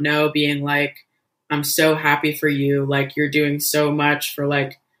don't know being like, I'm so happy for you. Like you're doing so much for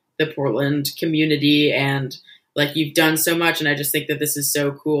like the Portland community and like you've done so much. And I just think that this is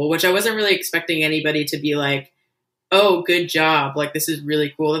so cool, which I wasn't really expecting anybody to be like, oh, good job. Like this is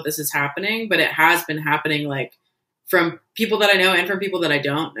really cool that this is happening, but it has been happening like from people that I know and from people that I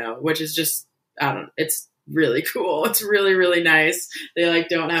don't know, which is just, it's really cool. It's really, really nice. They like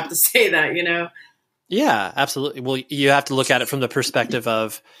don't have to say that, Yeah, absolutely. Well, you have to look at it from the perspective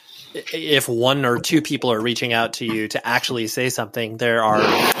of, if 1 or 2 people are reaching out to you to actually say something, there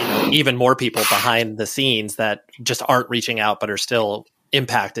are even more people behind the scenes that just aren't reaching out but are still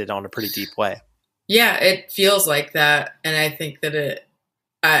impacted on a pretty deep way. Yeah, it feels like that, and I think that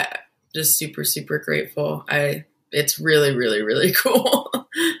I just super, super grateful. It's really, really, really cool.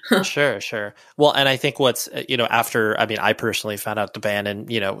 Sure. Well, and I think what's, I personally found out the band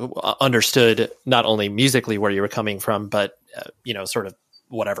and, understood not only musically where you were coming from, but, sort of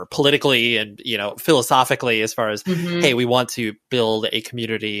whatever politically and, philosophically, as far as, hey, we want to build a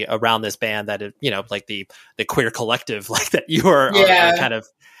community around this band that, like the queer collective, like that you are kind of,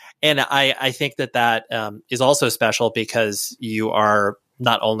 and I think that is also special because you are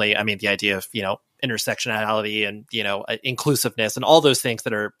not only, the idea of, intersectionality and, inclusiveness and all those things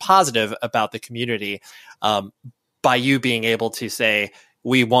that are positive about the community, by you being able to say,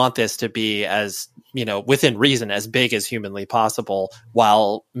 we want this to be as, within reason, as big as humanly possible,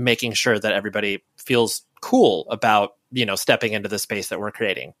 while making sure that everybody feels cool about, stepping into the space that we're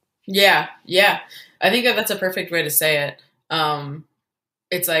creating. Yeah. I think that's a perfect way to say it.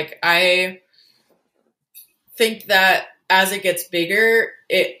 It's like, I think that as it gets bigger,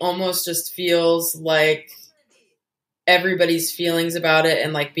 it almost just feels like everybody's feelings about it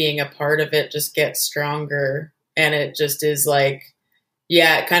and like being a part of it just gets stronger. And it just is like,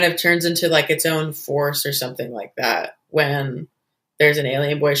 it kind of turns into like its own force or something like that when there's an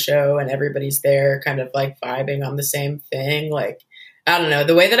Alien Boy show and everybody's there kind of like vibing on the same thing. Like, I don't know,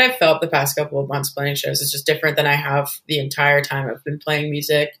 the way that I've felt the past couple of months playing shows is just different than I have the entire time I've been playing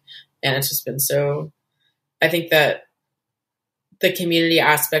music. And it's just been so, I think that the community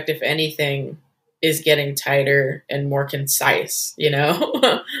aspect, if anything, is getting tighter and more concise,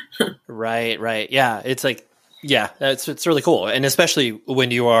 Right. Yeah. It's like, it's really cool. And especially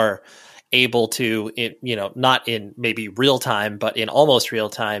when you are able to, not in maybe real time, but in almost real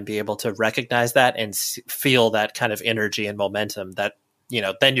time, be able to recognize that and feel that kind of energy and momentum that,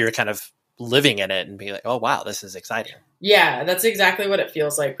 then you're kind of living in it and be like, oh, wow, this is exciting. Yeah, that's exactly what it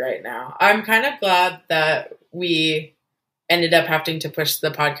feels like right now. I'm kind of glad that we ended up having to push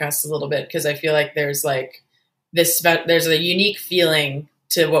the podcast a little bit, because I feel like there's like there's a unique feeling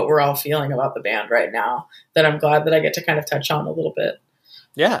to what we're all feeling about the band right now that I'm glad that I get to kind of touch on a little bit.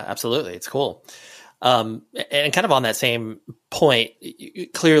 Yeah, absolutely. It's cool. And kind of on that same point,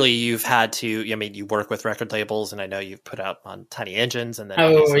 clearly you've had to, you work with record labels, and I know you've put out on Tiny Engines, and then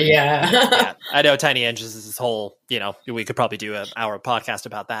yeah, I know Tiny Engines is this whole, we could probably do an hour podcast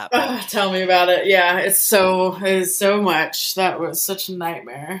about that. Tell me about it. Yeah, it's so much. That was such a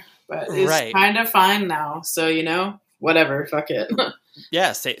nightmare, but it's kind of fine now. So, whatever, fuck it.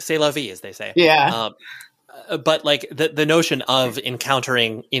 Yeah, c'est la vie, as they say. Yeah. But like the notion of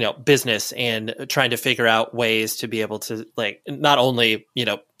encountering, business and trying to figure out ways to be able to like not only,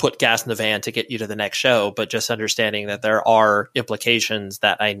 put gas in the van to get you to the next show, but just understanding that there are implications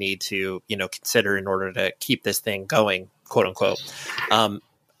that I need to, consider in order to keep this thing going, quote unquote.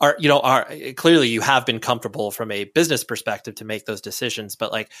 are clearly you have been comfortable from a business perspective to make those decisions,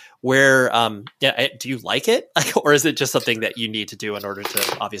 but like where, do you like it? Or is it just something that you need to do in order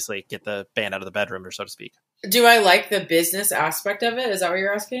to obviously get the band out of the bedroom, or so to speak? Do I like the business aspect of it? Is that what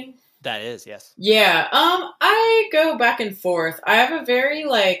you're asking? That is, yes. Yeah. I go back and forth. I have a very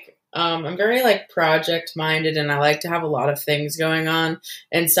I'm very project minded, and I like to have a lot of things going on.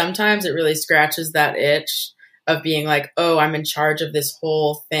 And sometimes it really scratches that itch of being like, oh, I'm in charge of this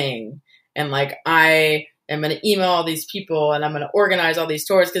whole thing. And like, I am going to email all these people and I'm going to organize all these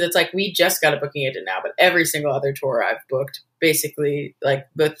tours. Cause it's like, we just got a booking agent now, but every single other tour I've booked basically like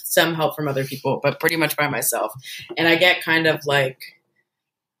with some help from other people, but pretty much by myself. And I get kind of like,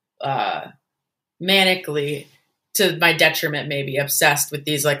 manically, to my detriment, maybe obsessed with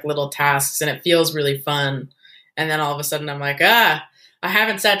these like little tasks, and it feels really fun. And then all of a sudden I'm like, I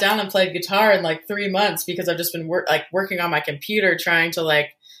haven't sat down and played guitar in like 3 months because I've just been working on my computer trying to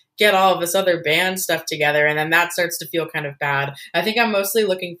like get all of this other band stuff together. And then that starts to feel kind of bad. I think I'm mostly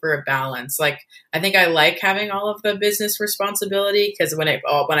looking for a balance. Like, I think I like having all of the business responsibility because when I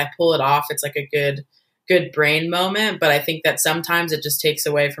pull it off, it's like a good brain moment. But I think that sometimes it just takes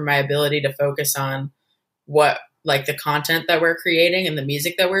away from my ability to focus on what, like the content that we're creating and the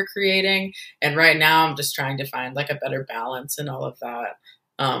music that we're creating. And right now I'm just trying to find like a better balance in all of that,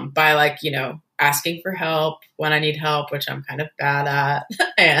 by like, asking for help when I need help, which I'm kind of bad at,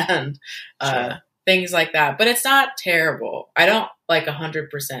 and Sure. Things like that. But it's not terrible. I don't like 100%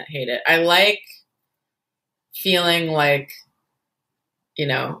 hate it. I like feeling like,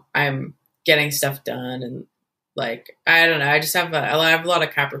 I'm getting stuff done, and like, I don't know. I just have I have a lot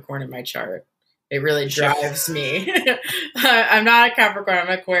of Capricorn in my chart. It really drives me. I'm not a Capricorn, I'm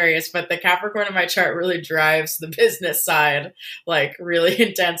Aquarius, but the Capricorn in my chart really drives the business side like really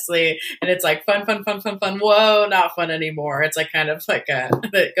intensely. And it's like fun. Whoa, not fun anymore. It's like kind of like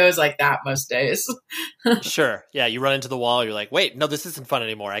it goes like that most days. Sure. Yeah. You run into the wall. You're like, wait, no, this isn't fun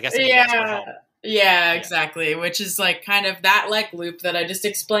anymore. I guess I can ask for help. Yeah, exactly. Which is like kind of that like loop that I just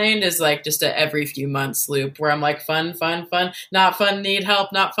explained is like just a every few months loop where I'm like fun, not fun, need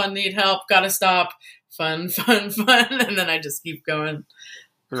help, not fun, need help, gotta stop, fun. And then I just keep going.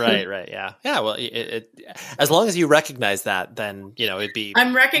 Right. Yeah. Yeah. Well, as long as you recognize that, then, it'd be.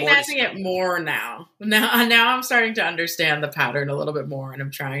 I'm recognizing it more now. Now I'm starting to understand the pattern a little bit more, and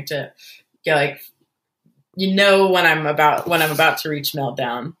I'm trying to get like, when I'm about to reach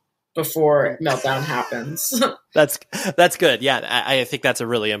meltdown before meltdown happens. That's good. Yeah. I think that's a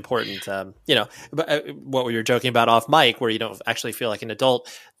really important, what we were joking about off mic, where you don't actually feel like an adult.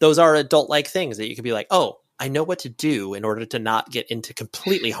 Those are adult-like things that you could be like, oh, I know what to do in order to not get into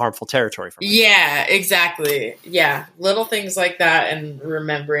completely harmful territory for myself. Yeah, exactly. Yeah. Little things like that, and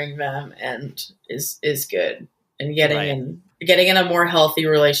remembering them is good. And getting in a more healthy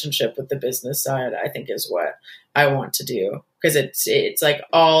relationship with the business side, I think, is what I want to do. Because it's like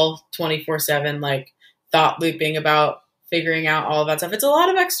all 24/7, like thought looping about figuring out all of that stuff. It's a lot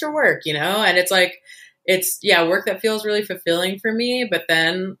of extra work, and it's like, work that feels really fulfilling for me. But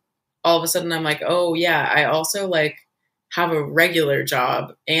then all of a sudden I'm like, oh yeah, I also like have a regular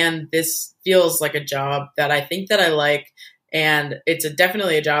job, and this feels like a job that I think that I like. And it's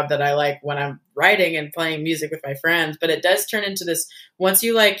definitely a job that I like when I'm writing and playing music with my friends. But it does turn into this, once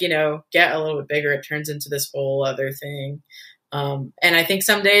you like, get a little bit bigger, it turns into this whole other thing. And I think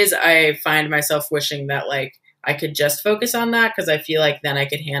some days I find myself wishing that like I could just focus on that, because I feel like then I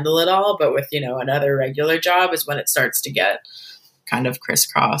could handle it all. But with, another regular job is when it starts to get kind of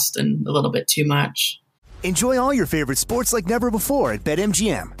crisscrossed and a little bit too much. Enjoy all your favorite sports like never before at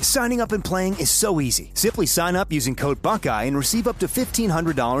BetMGM. Signing up and playing is so easy. Simply sign up using code Buckeye and receive up to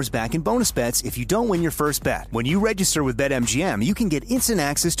 $1,500 back in bonus bets if you don't win your first bet. When you register with BetMGM, you can get instant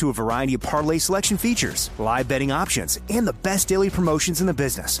access to a variety of parlay selection features, live betting options, and the best daily promotions in the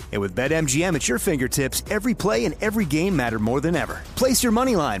business. And with BetMGM at your fingertips, every play and every game matter more than ever. Place your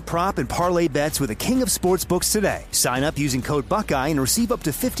moneyline, prop, and parlay bets with the king of sportsbooks today. Sign up using code Buckeye and receive up to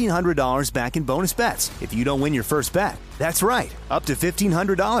 $1,500 back in bonus bets if you don't win your first bet. That's right, up to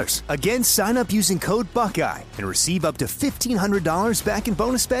 $1,500. Again, sign up using code Buckeye and receive up to $1,500 back in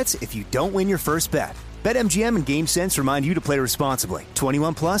bonus bets if you don't win your first bet. BetMGM and GameSense remind you to play responsibly.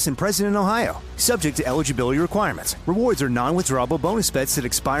 21 plus and present in Ohio. Subject to eligibility requirements. Rewards are non-withdrawable bonus bets that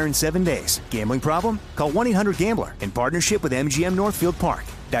expire in 7 days. Gambling problem? Call 1-800-GAMBLER in partnership with MGM Northfield Park.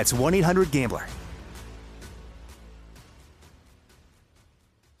 That's 1-800-GAMBLER.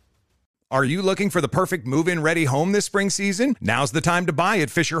 Are you looking for the perfect move-in ready home this spring season? Now's the time to buy at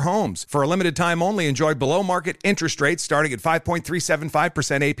Fisher Homes. For a limited time only, enjoy below-market interest rates starting at 5.375%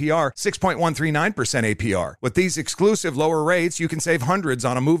 APR, 6.139% APR. With these exclusive lower rates, you can save hundreds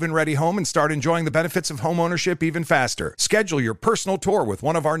on a move-in ready home and start enjoying the benefits of homeownership even faster. Schedule your personal tour with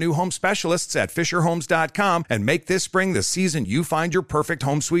one of our new home specialists at FisherHomes.com and make this spring the season you find your perfect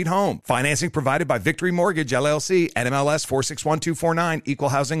home sweet home. Financing provided by Victory Mortgage, LLC, NMLS 461249, Equal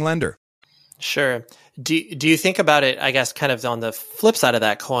Housing Lender. Sure. Do you think about it, I guess, kind of on the flip side of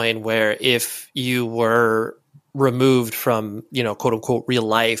that coin, where if you were removed from, quote unquote, real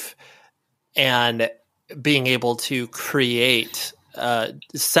life and being able to create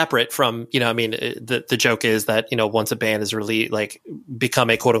separate from, the joke is that, once a band is really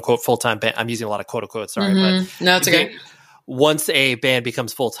become a quote unquote full-time band, I'm using a lot of quote unquote, sorry, but no, it's okay. Once a band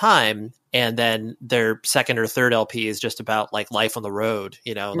becomes full-time and then their second or third LP is just about life on the road,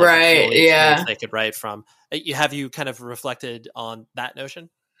 right. Yeah. They could write from. Have you kind of reflected on that notion?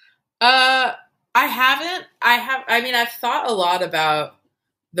 I haven't. I've thought a lot about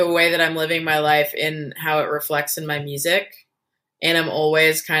the way that I'm living my life and how it reflects in my music. And I'm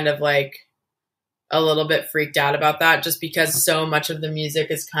always kind of a little bit freaked out about that, just because so much of the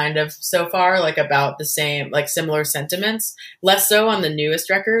music is kind of so far about the same, similar sentiments, less so on the newest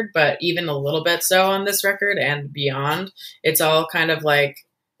record, but even a little bit so on this record and beyond. It's all kind of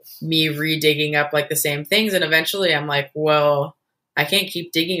me redigging up the same things. And eventually I'm well, I can't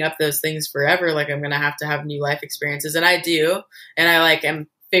keep digging up those things forever. I'm going to have new life experiences. And I do. And I am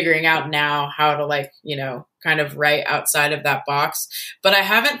figuring out now how to kind of write outside of that box. But I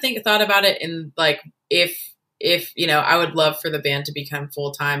haven't thought about it in if I would love for the band to become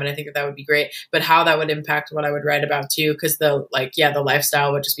full time, and I think that would be great, but how that would impact what I would write about too, because the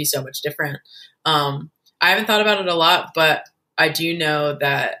lifestyle would just be so much different. I haven't thought about it a lot, but I do know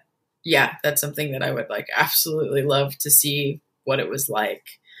that that's something that I would absolutely love to see what it was like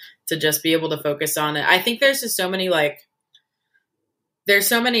to just be able to focus on it. I think there's just so many there's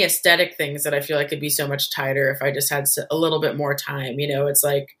so many aesthetic things that I feel could be so much tighter if I just had a little bit more time. It's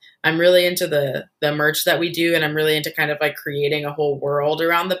I'm really into the merch that we do, and I'm really into kind of creating a whole world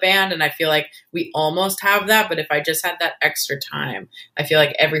around the band. And I feel we almost have that, but if I just had that extra time, I feel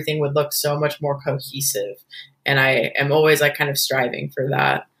everything would look so much more cohesive. And I am always kind of striving for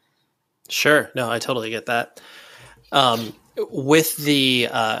that. Sure. No, I totally get that. With the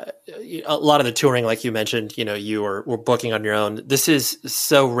a lot of the touring, like you mentioned, you were booking on your own. This is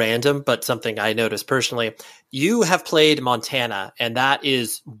so random, but something I noticed personally. You have played Montana, and that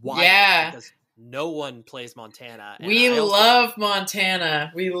is wild. Yeah. Because no one plays Montana. We love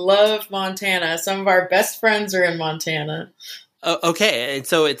Montana. We love Montana. Some of our best friends are in Montana. Okay, and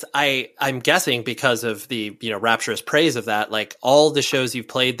so I'm guessing because of the rapturous praise of that, all the shows you've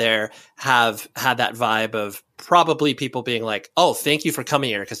played there have had that vibe of probably people being oh, thank you for coming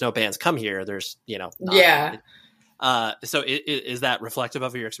here, because no bands come here. There's yeah. So is that reflective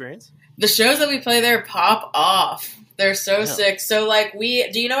of your experience? The shows that we play there pop off. They're so sick. So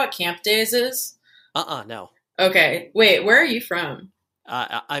do you know what Camp Days is? No. Okay, wait, where are you from?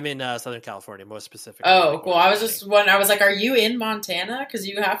 I'm in Southern California, most specifically. Oh, cool. I was just wondering, I was are you in Montana? Because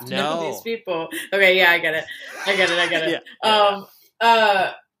you have to know these people. Okay, yeah, I get it. Yeah.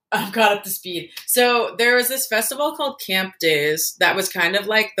 I'm caught up to speed. So there was this festival called Camp Days that was kind of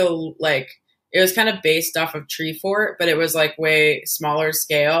it was kind of based off of Tree Fort, but it was way smaller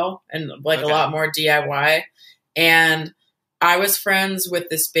scale and a lot more DIY. And I was friends with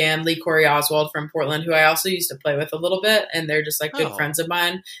this band, Lee Corey Oswald from Portland, who I also used to play with a little bit, and they're just good friends of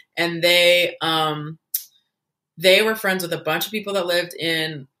mine. And they were friends with a bunch of people that lived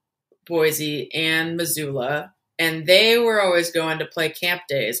in Boise and Missoula, and they were always going to play Camp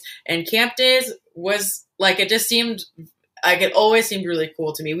Days. And Camp Days was it just seemed it always seemed really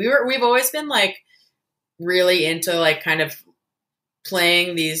cool to me. We've always been really into kind of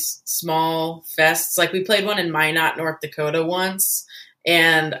playing these small fests. We played one in Minot, North Dakota once,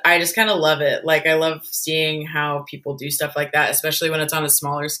 and I just kind of love it. I love seeing how people do stuff like that, especially when it's on a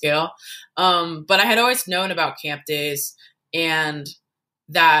smaller scale. But I had always known about Camp Days, and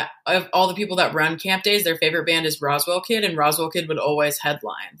that of all the people that run Camp Days, their favorite band is Roswell Kid, and Roswell Kid would always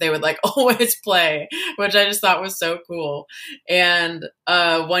headline. They would always play, which I just thought was so cool. And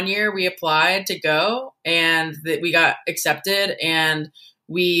one year we applied to go, and we got accepted, and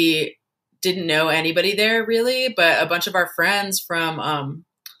we didn't know anybody there really, but a bunch of our friends from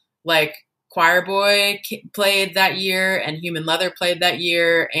Choir Boy played that year, and Human Leather played that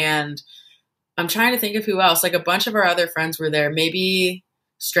year, and I'm trying to think of who else. A bunch of our other friends were there, maybe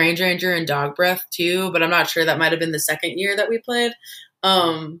Strange Ranger and Dog Breath too, but I'm not sure. That might have been the second year that we played.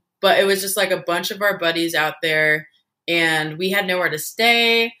 but it was just like a bunch of our buddies out there, and we had nowhere to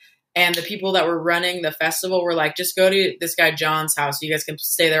stay. And the people that were running the festival were like, just go to this guy John's house. You guys can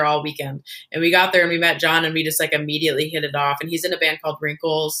stay there all weekend. And we got there and we met John, and we just like immediately hit it off. And he's in a band called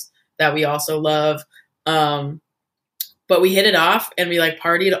Wrinkles that we also love. But we hit it off, and we like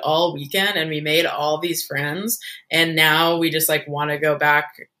partied all weekend, and we made all these friends. And now we just like want to go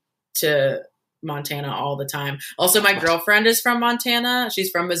back to Montana all the time. Also, my girlfriend is from Montana.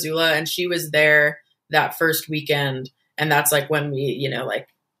 She's from Missoula, and she was there that first weekend. And that's like when we, you know, like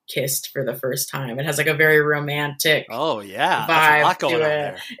kissed for the first time. It has like a very romantic vibe. That's a lot going on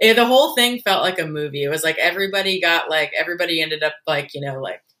there. The whole thing felt like a movie. It was like everybody ended up like, you know,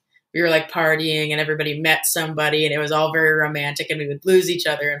 like we were like partying, and everybody met somebody, and it was all very romantic, and we would lose each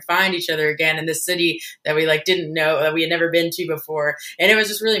other and find each other again in this city that we like didn't know, that we had never been to before. And it was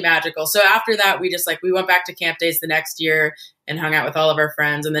just really magical. So after that, we went back to Camp Days the next year and hung out with all of our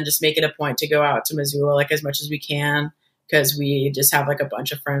friends, and then just make it a point to go out to Missoula like as much as we can, because we just have like a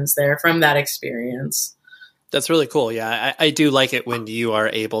bunch of friends there from that experience. That's really cool. Yeah, I do like it when you are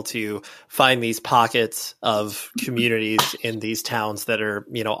able to find these pockets of communities in these towns that are,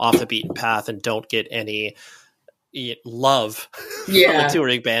 you know, off the beaten path and don't get any love from a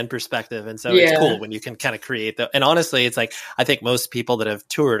touring band perspective. And so it's cool when you can kind of create that. And honestly, it's like, I think most people that have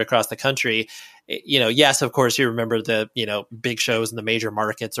toured across the country, you know, yes, of course you remember the, you know, big shows in the major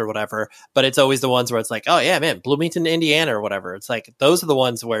markets or whatever, but it's always the ones where it's like, oh yeah, man, Bloomington, Indiana or whatever. It's like, those are the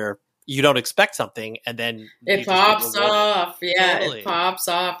ones where you don't expect something, and then it pops off. Yeah, totally. It pops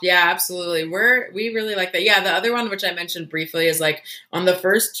off. Yeah, absolutely. We really like that. Yeah, the other one, which I mentioned briefly, is like on the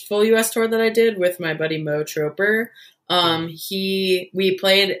first full US tour that I did with my buddy Mo Troper. We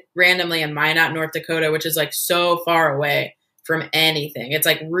played randomly in Minot, North Dakota, which is like so far away from anything. It's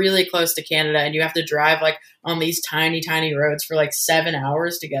like really close to Canada, and you have to drive like on these tiny, tiny roads for like 7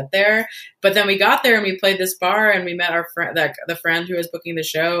 hours to get there. But then we got there and we played this bar, and we met our friend, the friend who was booking the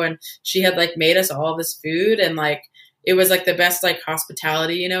show, and she had like made us all this food, and like it was like the best like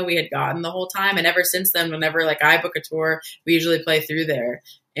hospitality, you know, we had gotten the whole time. And ever since then, whenever like I book a tour, we usually play through there,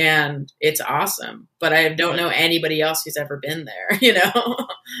 and it's awesome. But I don't know anybody else who's ever been there, you know?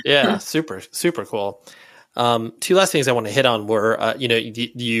 Yeah, super, super cool. Two last things I want to hit on were, you know,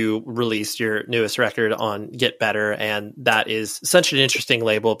 you released your newest record on Get Better, and that is such an interesting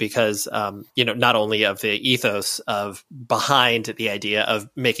label because, you know, not only of the ethos of behind the idea of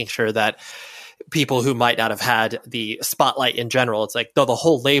making sure that people who might not have had the spotlight in general, it's like, though the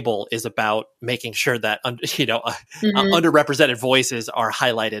whole label is about making sure that, you know, underrepresented voices are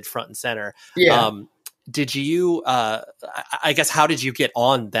highlighted front and center. Yeah. Did you, I guess, how did you get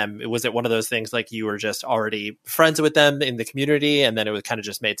on them? Was it one of those things like you were just already friends with them in the community, and then it was kind of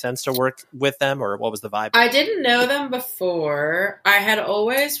just made sense to work with them, or what was the vibe? I didn't know them before. I had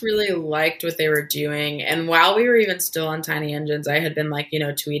always really liked what they were doing. And while we were even still on Tiny Engines, I had been like, you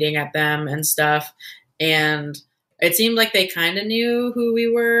know, tweeting at them and stuff. And it seemed like they kind of knew who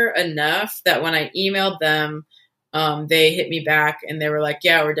we were enough that when I emailed them, they hit me back and they were like,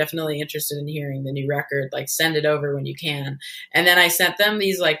 yeah, we're definitely interested in hearing the new record. Like, send it over when you can. And then I sent them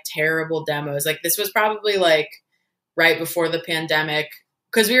these like terrible demos. Like, this was probably like right before the pandemic,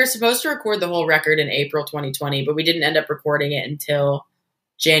 because we were supposed to record the whole record in April 2020, but we didn't end up recording it until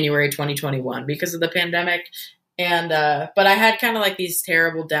January 2021 because of the pandemic. And, but I had kind of like these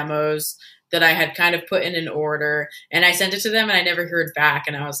terrible demos that I had kind of put in an order, and I sent it to them and I never heard back.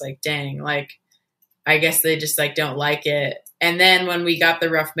 And I was like, dang, like, I guess they just like don't like it. And then when we got the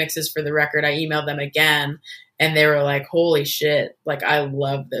rough mixes for the record, I emailed them again, and they were like, holy shit, like, I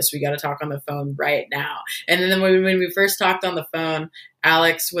love this. We got to talk on the phone right now. And then when we first talked on the phone,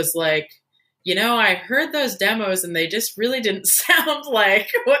 Alex was like, you know, I heard those demos and they just really didn't sound like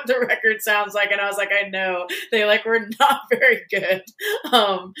what the record sounds like. And I was like, I know, they like were not very good.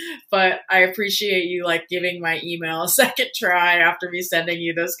 But I appreciate you like giving my email a second try after me sending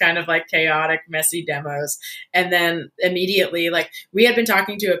you those kind of like chaotic, messy demos. And then immediately, like, we had been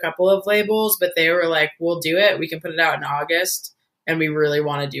talking to a couple of labels, but they were like, we'll do it. We can put it out in August, and we really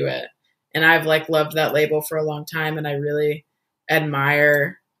want to do it. And I've like loved that label for a long time, and I really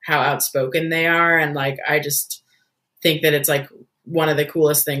admire how outspoken they are. And like, I just think that it's like one of the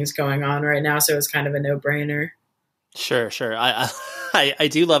coolest things going on right now. So it's kind of a no-brainer. Sure. I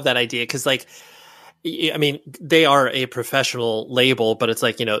do love that idea. 'Cause like, I mean, they are a professional label, but it's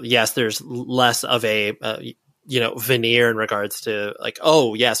like, you know, yes, there's less of a, you know, veneer in regards to like,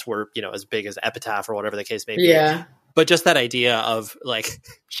 oh yes, we're, you know, as big as Epitaph or whatever the case may be. Yeah. But just that idea of like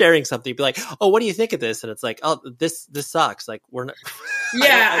sharing something, be like, oh, what do you think of this? And it's like, oh, this sucks. Like we're not.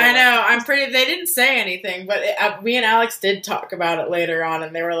 Yeah, I know. I'm pretty. They didn't say anything, but me and Alex did talk about it later on,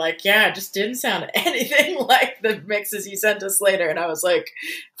 and they were like, "Yeah, it just didn't sound anything like the mixes you sent us later." And I was like,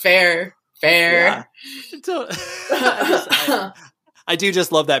 "Fair." Yeah. So, I do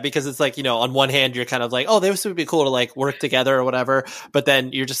just love that because it's like, on one hand, you're kind of like, oh, this would be cool to like work together or whatever. But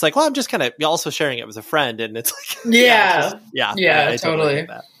then you're just like, well, I'm just kind of also sharing it with a friend. And it's like, I totally get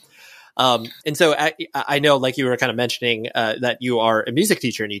that. And so I know, like you were kind of mentioning that you are a music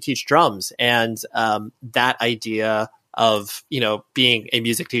teacher and you teach drums, and that idea of, being a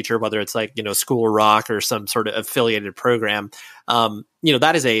music teacher, whether it's like, School of Rock or some sort of affiliated program,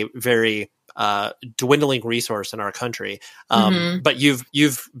 that is a very dwindling resource in our country. But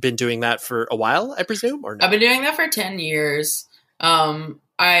you've been doing that for a while, I presume, or no? I've been doing that for 10 years.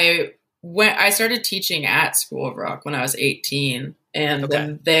 I started teaching at School of Rock when I was 18, and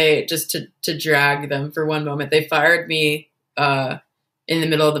then they just to drag them for one moment, they fired me in the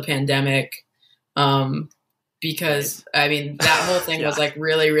middle of the pandemic because I mean that whole thing was like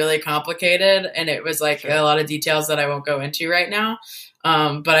really, really complicated, and it was like a lot of details that I won't go into right now.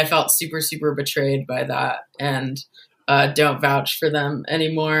 But I felt super, super betrayed by that, and don't vouch for them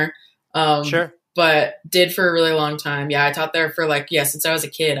anymore. But did for a really long time. Yeah, I taught there for since I was a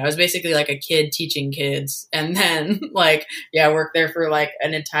kid. I was basically like a kid teaching kids, and then worked there for like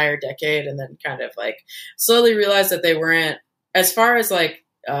an entire decade, and then kind of like slowly realized that they weren't, as far as like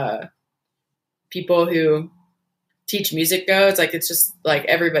people who teach music goes, like it's just like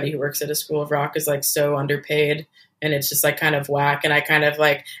everybody who works at a School of Rock is like so underpaid. And it's just like kind of whack. And I kind of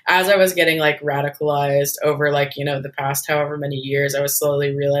like, as I was getting like radicalized over like, the past however many years, I was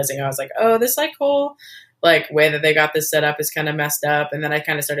slowly realizing, I was like, oh, this like whole like way that they got this set up is kind of messed up. And then I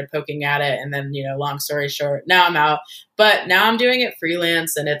kind of started poking at it. And then, long story short, now I'm out. But now I'm doing it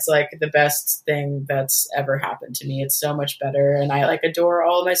freelance, and it's like the best thing that's ever happened to me. It's so much better. And I like adore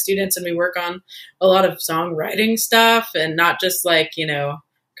all of my students, and we work on a lot of songwriting stuff, and not just like,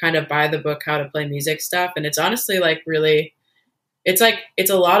 kind of by the book how to play music stuff. And it's honestly like really, it's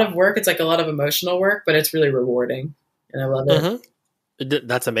a lot of work. It's like a lot of emotional work, but it's really rewarding, and I love it.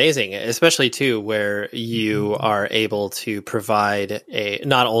 That's amazing, especially too where you are able to provide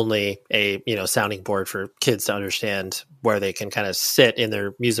not only a sounding board for kids to understand where they can kind of sit in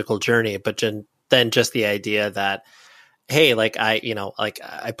their musical journey, but then just the idea that, hey, like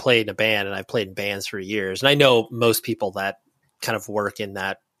I played in a band, and I've played in bands for years, and I know most people that kind of work in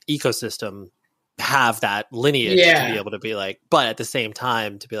that ecosystem have that lineage to be able to be like, but at the same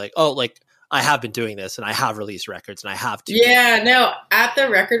time to be like, oh, like I have been doing this, and I have released records, and I have to. Yeah, no, at the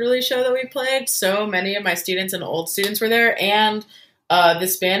record release show that we played, so many of my students and old students were there, and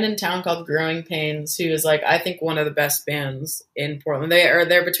this band in town called Growing Pains, who is like, I think one of the best bands in Portland.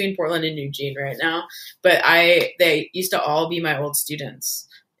 They're between Portland and Eugene right now, but they used to all be my old students.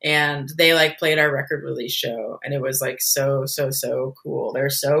 And they like played our record release show, and it was like so, so, so cool. They're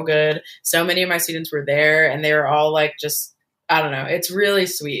so good. So many of my students were there, and they were all like, just, I don't know. It's really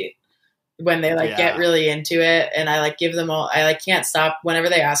sweet when they like get really into it. And I like give them all, I like can't stop whenever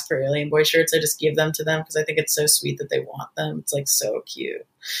they ask for Alien Boy shirts. I just give them to them because I think it's so sweet that they want them. It's like so cute.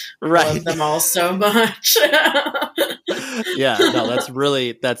 Right. I love them all so much. Yeah, no,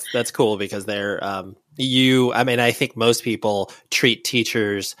 that's cool because they're, I think most people treat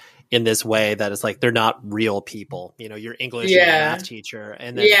teachers in this way that is like, they're not real people, your English and math teacher.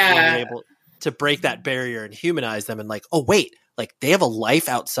 And then you're able to break that barrier and humanize them and like, oh, wait, like they have a life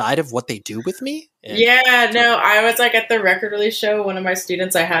outside of what they do with me. And I was like at the record release show, one of my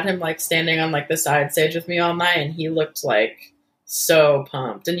students, I had him like standing on like the side stage with me all night, and he looked like so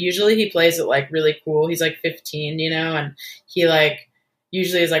pumped. And usually he plays it like really cool. He's like 15, and he like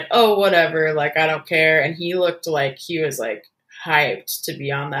usually is like, oh, whatever, like I don't care. And he looked like he was like hyped to be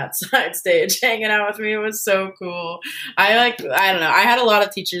on that side stage hanging out with me. It was so cool. I don't know. I had a lot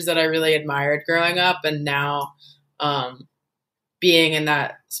of teachers that I really admired growing up, and now being in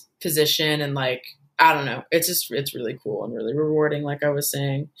that position and like, I don't know, it's really cool and really rewarding, like I was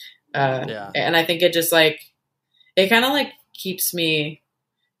saying. And I think it just like, it kind of like keeps me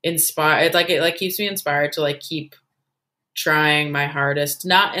inspired. It keeps me inspired to like keep trying my hardest,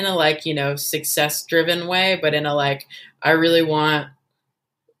 not in a like, success driven way, but in a like, I really want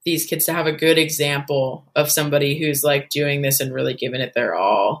these kids to have a good example of somebody who's like doing this and really giving it their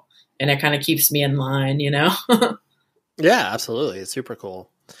all. And it kind of keeps me in line, Yeah, absolutely. It's super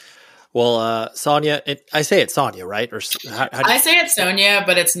cool. Well, Sonia, I say it's Sonia, right? Or I say it's Sonia,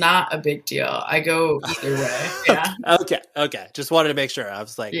 but it's not a big deal. I go either way. Yeah. Okay. Just wanted to make sure. I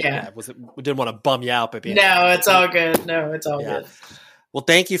was like, we didn't want to bum you out, but no, it's all good. No, it's all good. Well,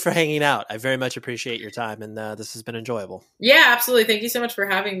 thank you for hanging out. I very much appreciate your time, and this has been enjoyable. Yeah, absolutely. Thank you so much for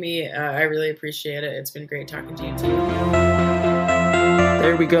having me. I really appreciate it. It's been great talking to you too.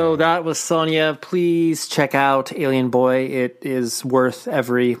 There we go. That was Sonia. Please check out Alien Boy. It is worth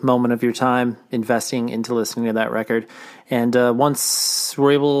every moment of your time investing into listening to that record. And once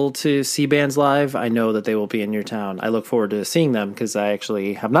we're able to see bands live, I know that they will be in your town. I look forward to seeing them because I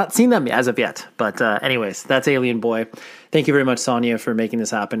actually have not seen them as of yet. But anyways, that's Alien Boy. Thank you very much, Sonia, for making this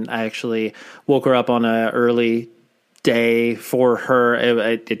happen. I actually woke her up on an early day for her.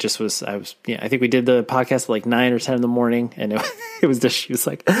 It just was, I think we did the podcast at like 9 or 10 in the morning, and it was just, she was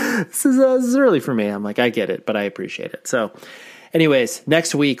like, this is early for me. I'm like, I get it, but I appreciate it. So anyways,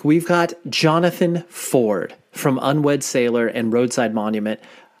 next week we've got Jonathan Ford from Unwed Sailor and Roadside Monument.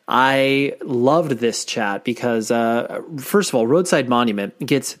 I loved this chat because, first of all, Roadside Monument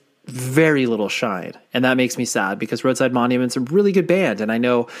gets very little shine, and that makes me sad because Roadside Monument's a really good band. And I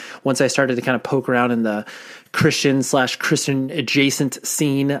know once I started to kind of poke around in the Christian adjacent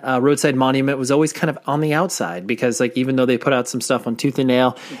scene, Roadside Monument was always kind of on the outside because, like, even though they put out some stuff on Tooth and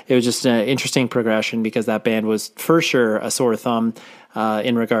Nail, it was just an interesting progression because that band was for sure a sore thumb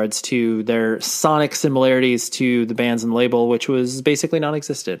in regards to their sonic similarities to the bands and label, which was basically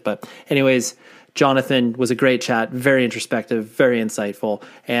non-existent. But anyways, Jonathan was a great chat, very introspective, very insightful,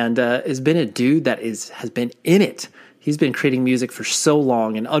 and has been a dude that has been in it. He's been creating music for so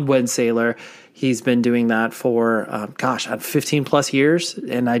long, and Unwed Sailor, he's been doing that for, 15 plus years,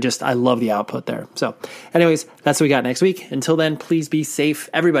 and I love the output there. So anyways, that's what we got next week. Until then, please be safe,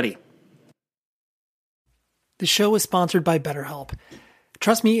 everybody. The show is sponsored by BetterHelp.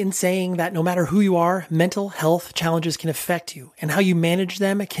 Trust me in saying that no matter who you are, mental health challenges can affect you, and how you manage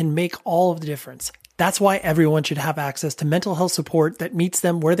them can make all of the difference. That's why everyone should have access to mental health support that meets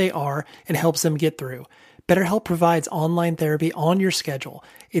them where they are and helps them get through. BetterHelp provides online therapy on your schedule.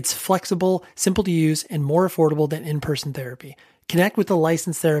 It's flexible, simple to use, and more affordable than in-person therapy. Connect with a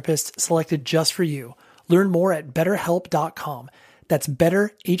licensed therapist selected just for you. Learn more at betterhelp.com. That's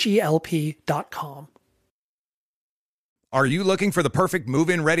betterhelp.com. Are you looking for the perfect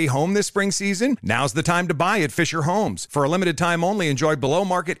move-in ready home this spring season? Now's the time to buy at Fisher Homes. For a limited time only, enjoy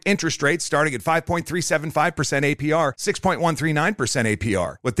below-market interest rates starting at 5.375% APR, 6.139%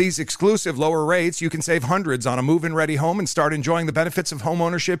 APR. With these exclusive lower rates, you can save hundreds on a move-in ready home and start enjoying the benefits of home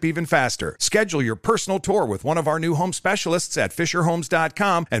ownership even faster. Schedule your personal tour with one of our new home specialists at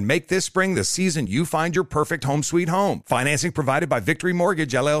FisherHomes.com and make this spring the season you find your perfect home sweet home. Financing provided by Victory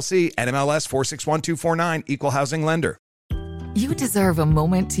Mortgage, LLC, NMLS 461249, Equal Housing Lender. You deserve a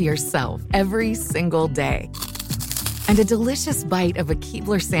moment to yourself every single day. And a delicious bite of a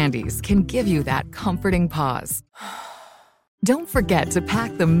Keebler Sandies can give you that comforting pause. Don't forget to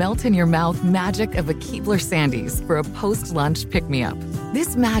pack the melt-in-your-mouth magic of a Keebler Sandies for a post-lunch pick-me-up.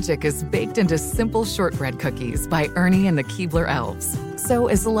 This magic is baked into simple shortbread cookies by Ernie and the Keebler Elves. So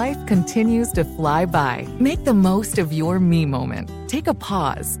as life continues to fly by, make the most of your me moment. Take a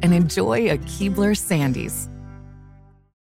pause and enjoy a Keebler Sandies.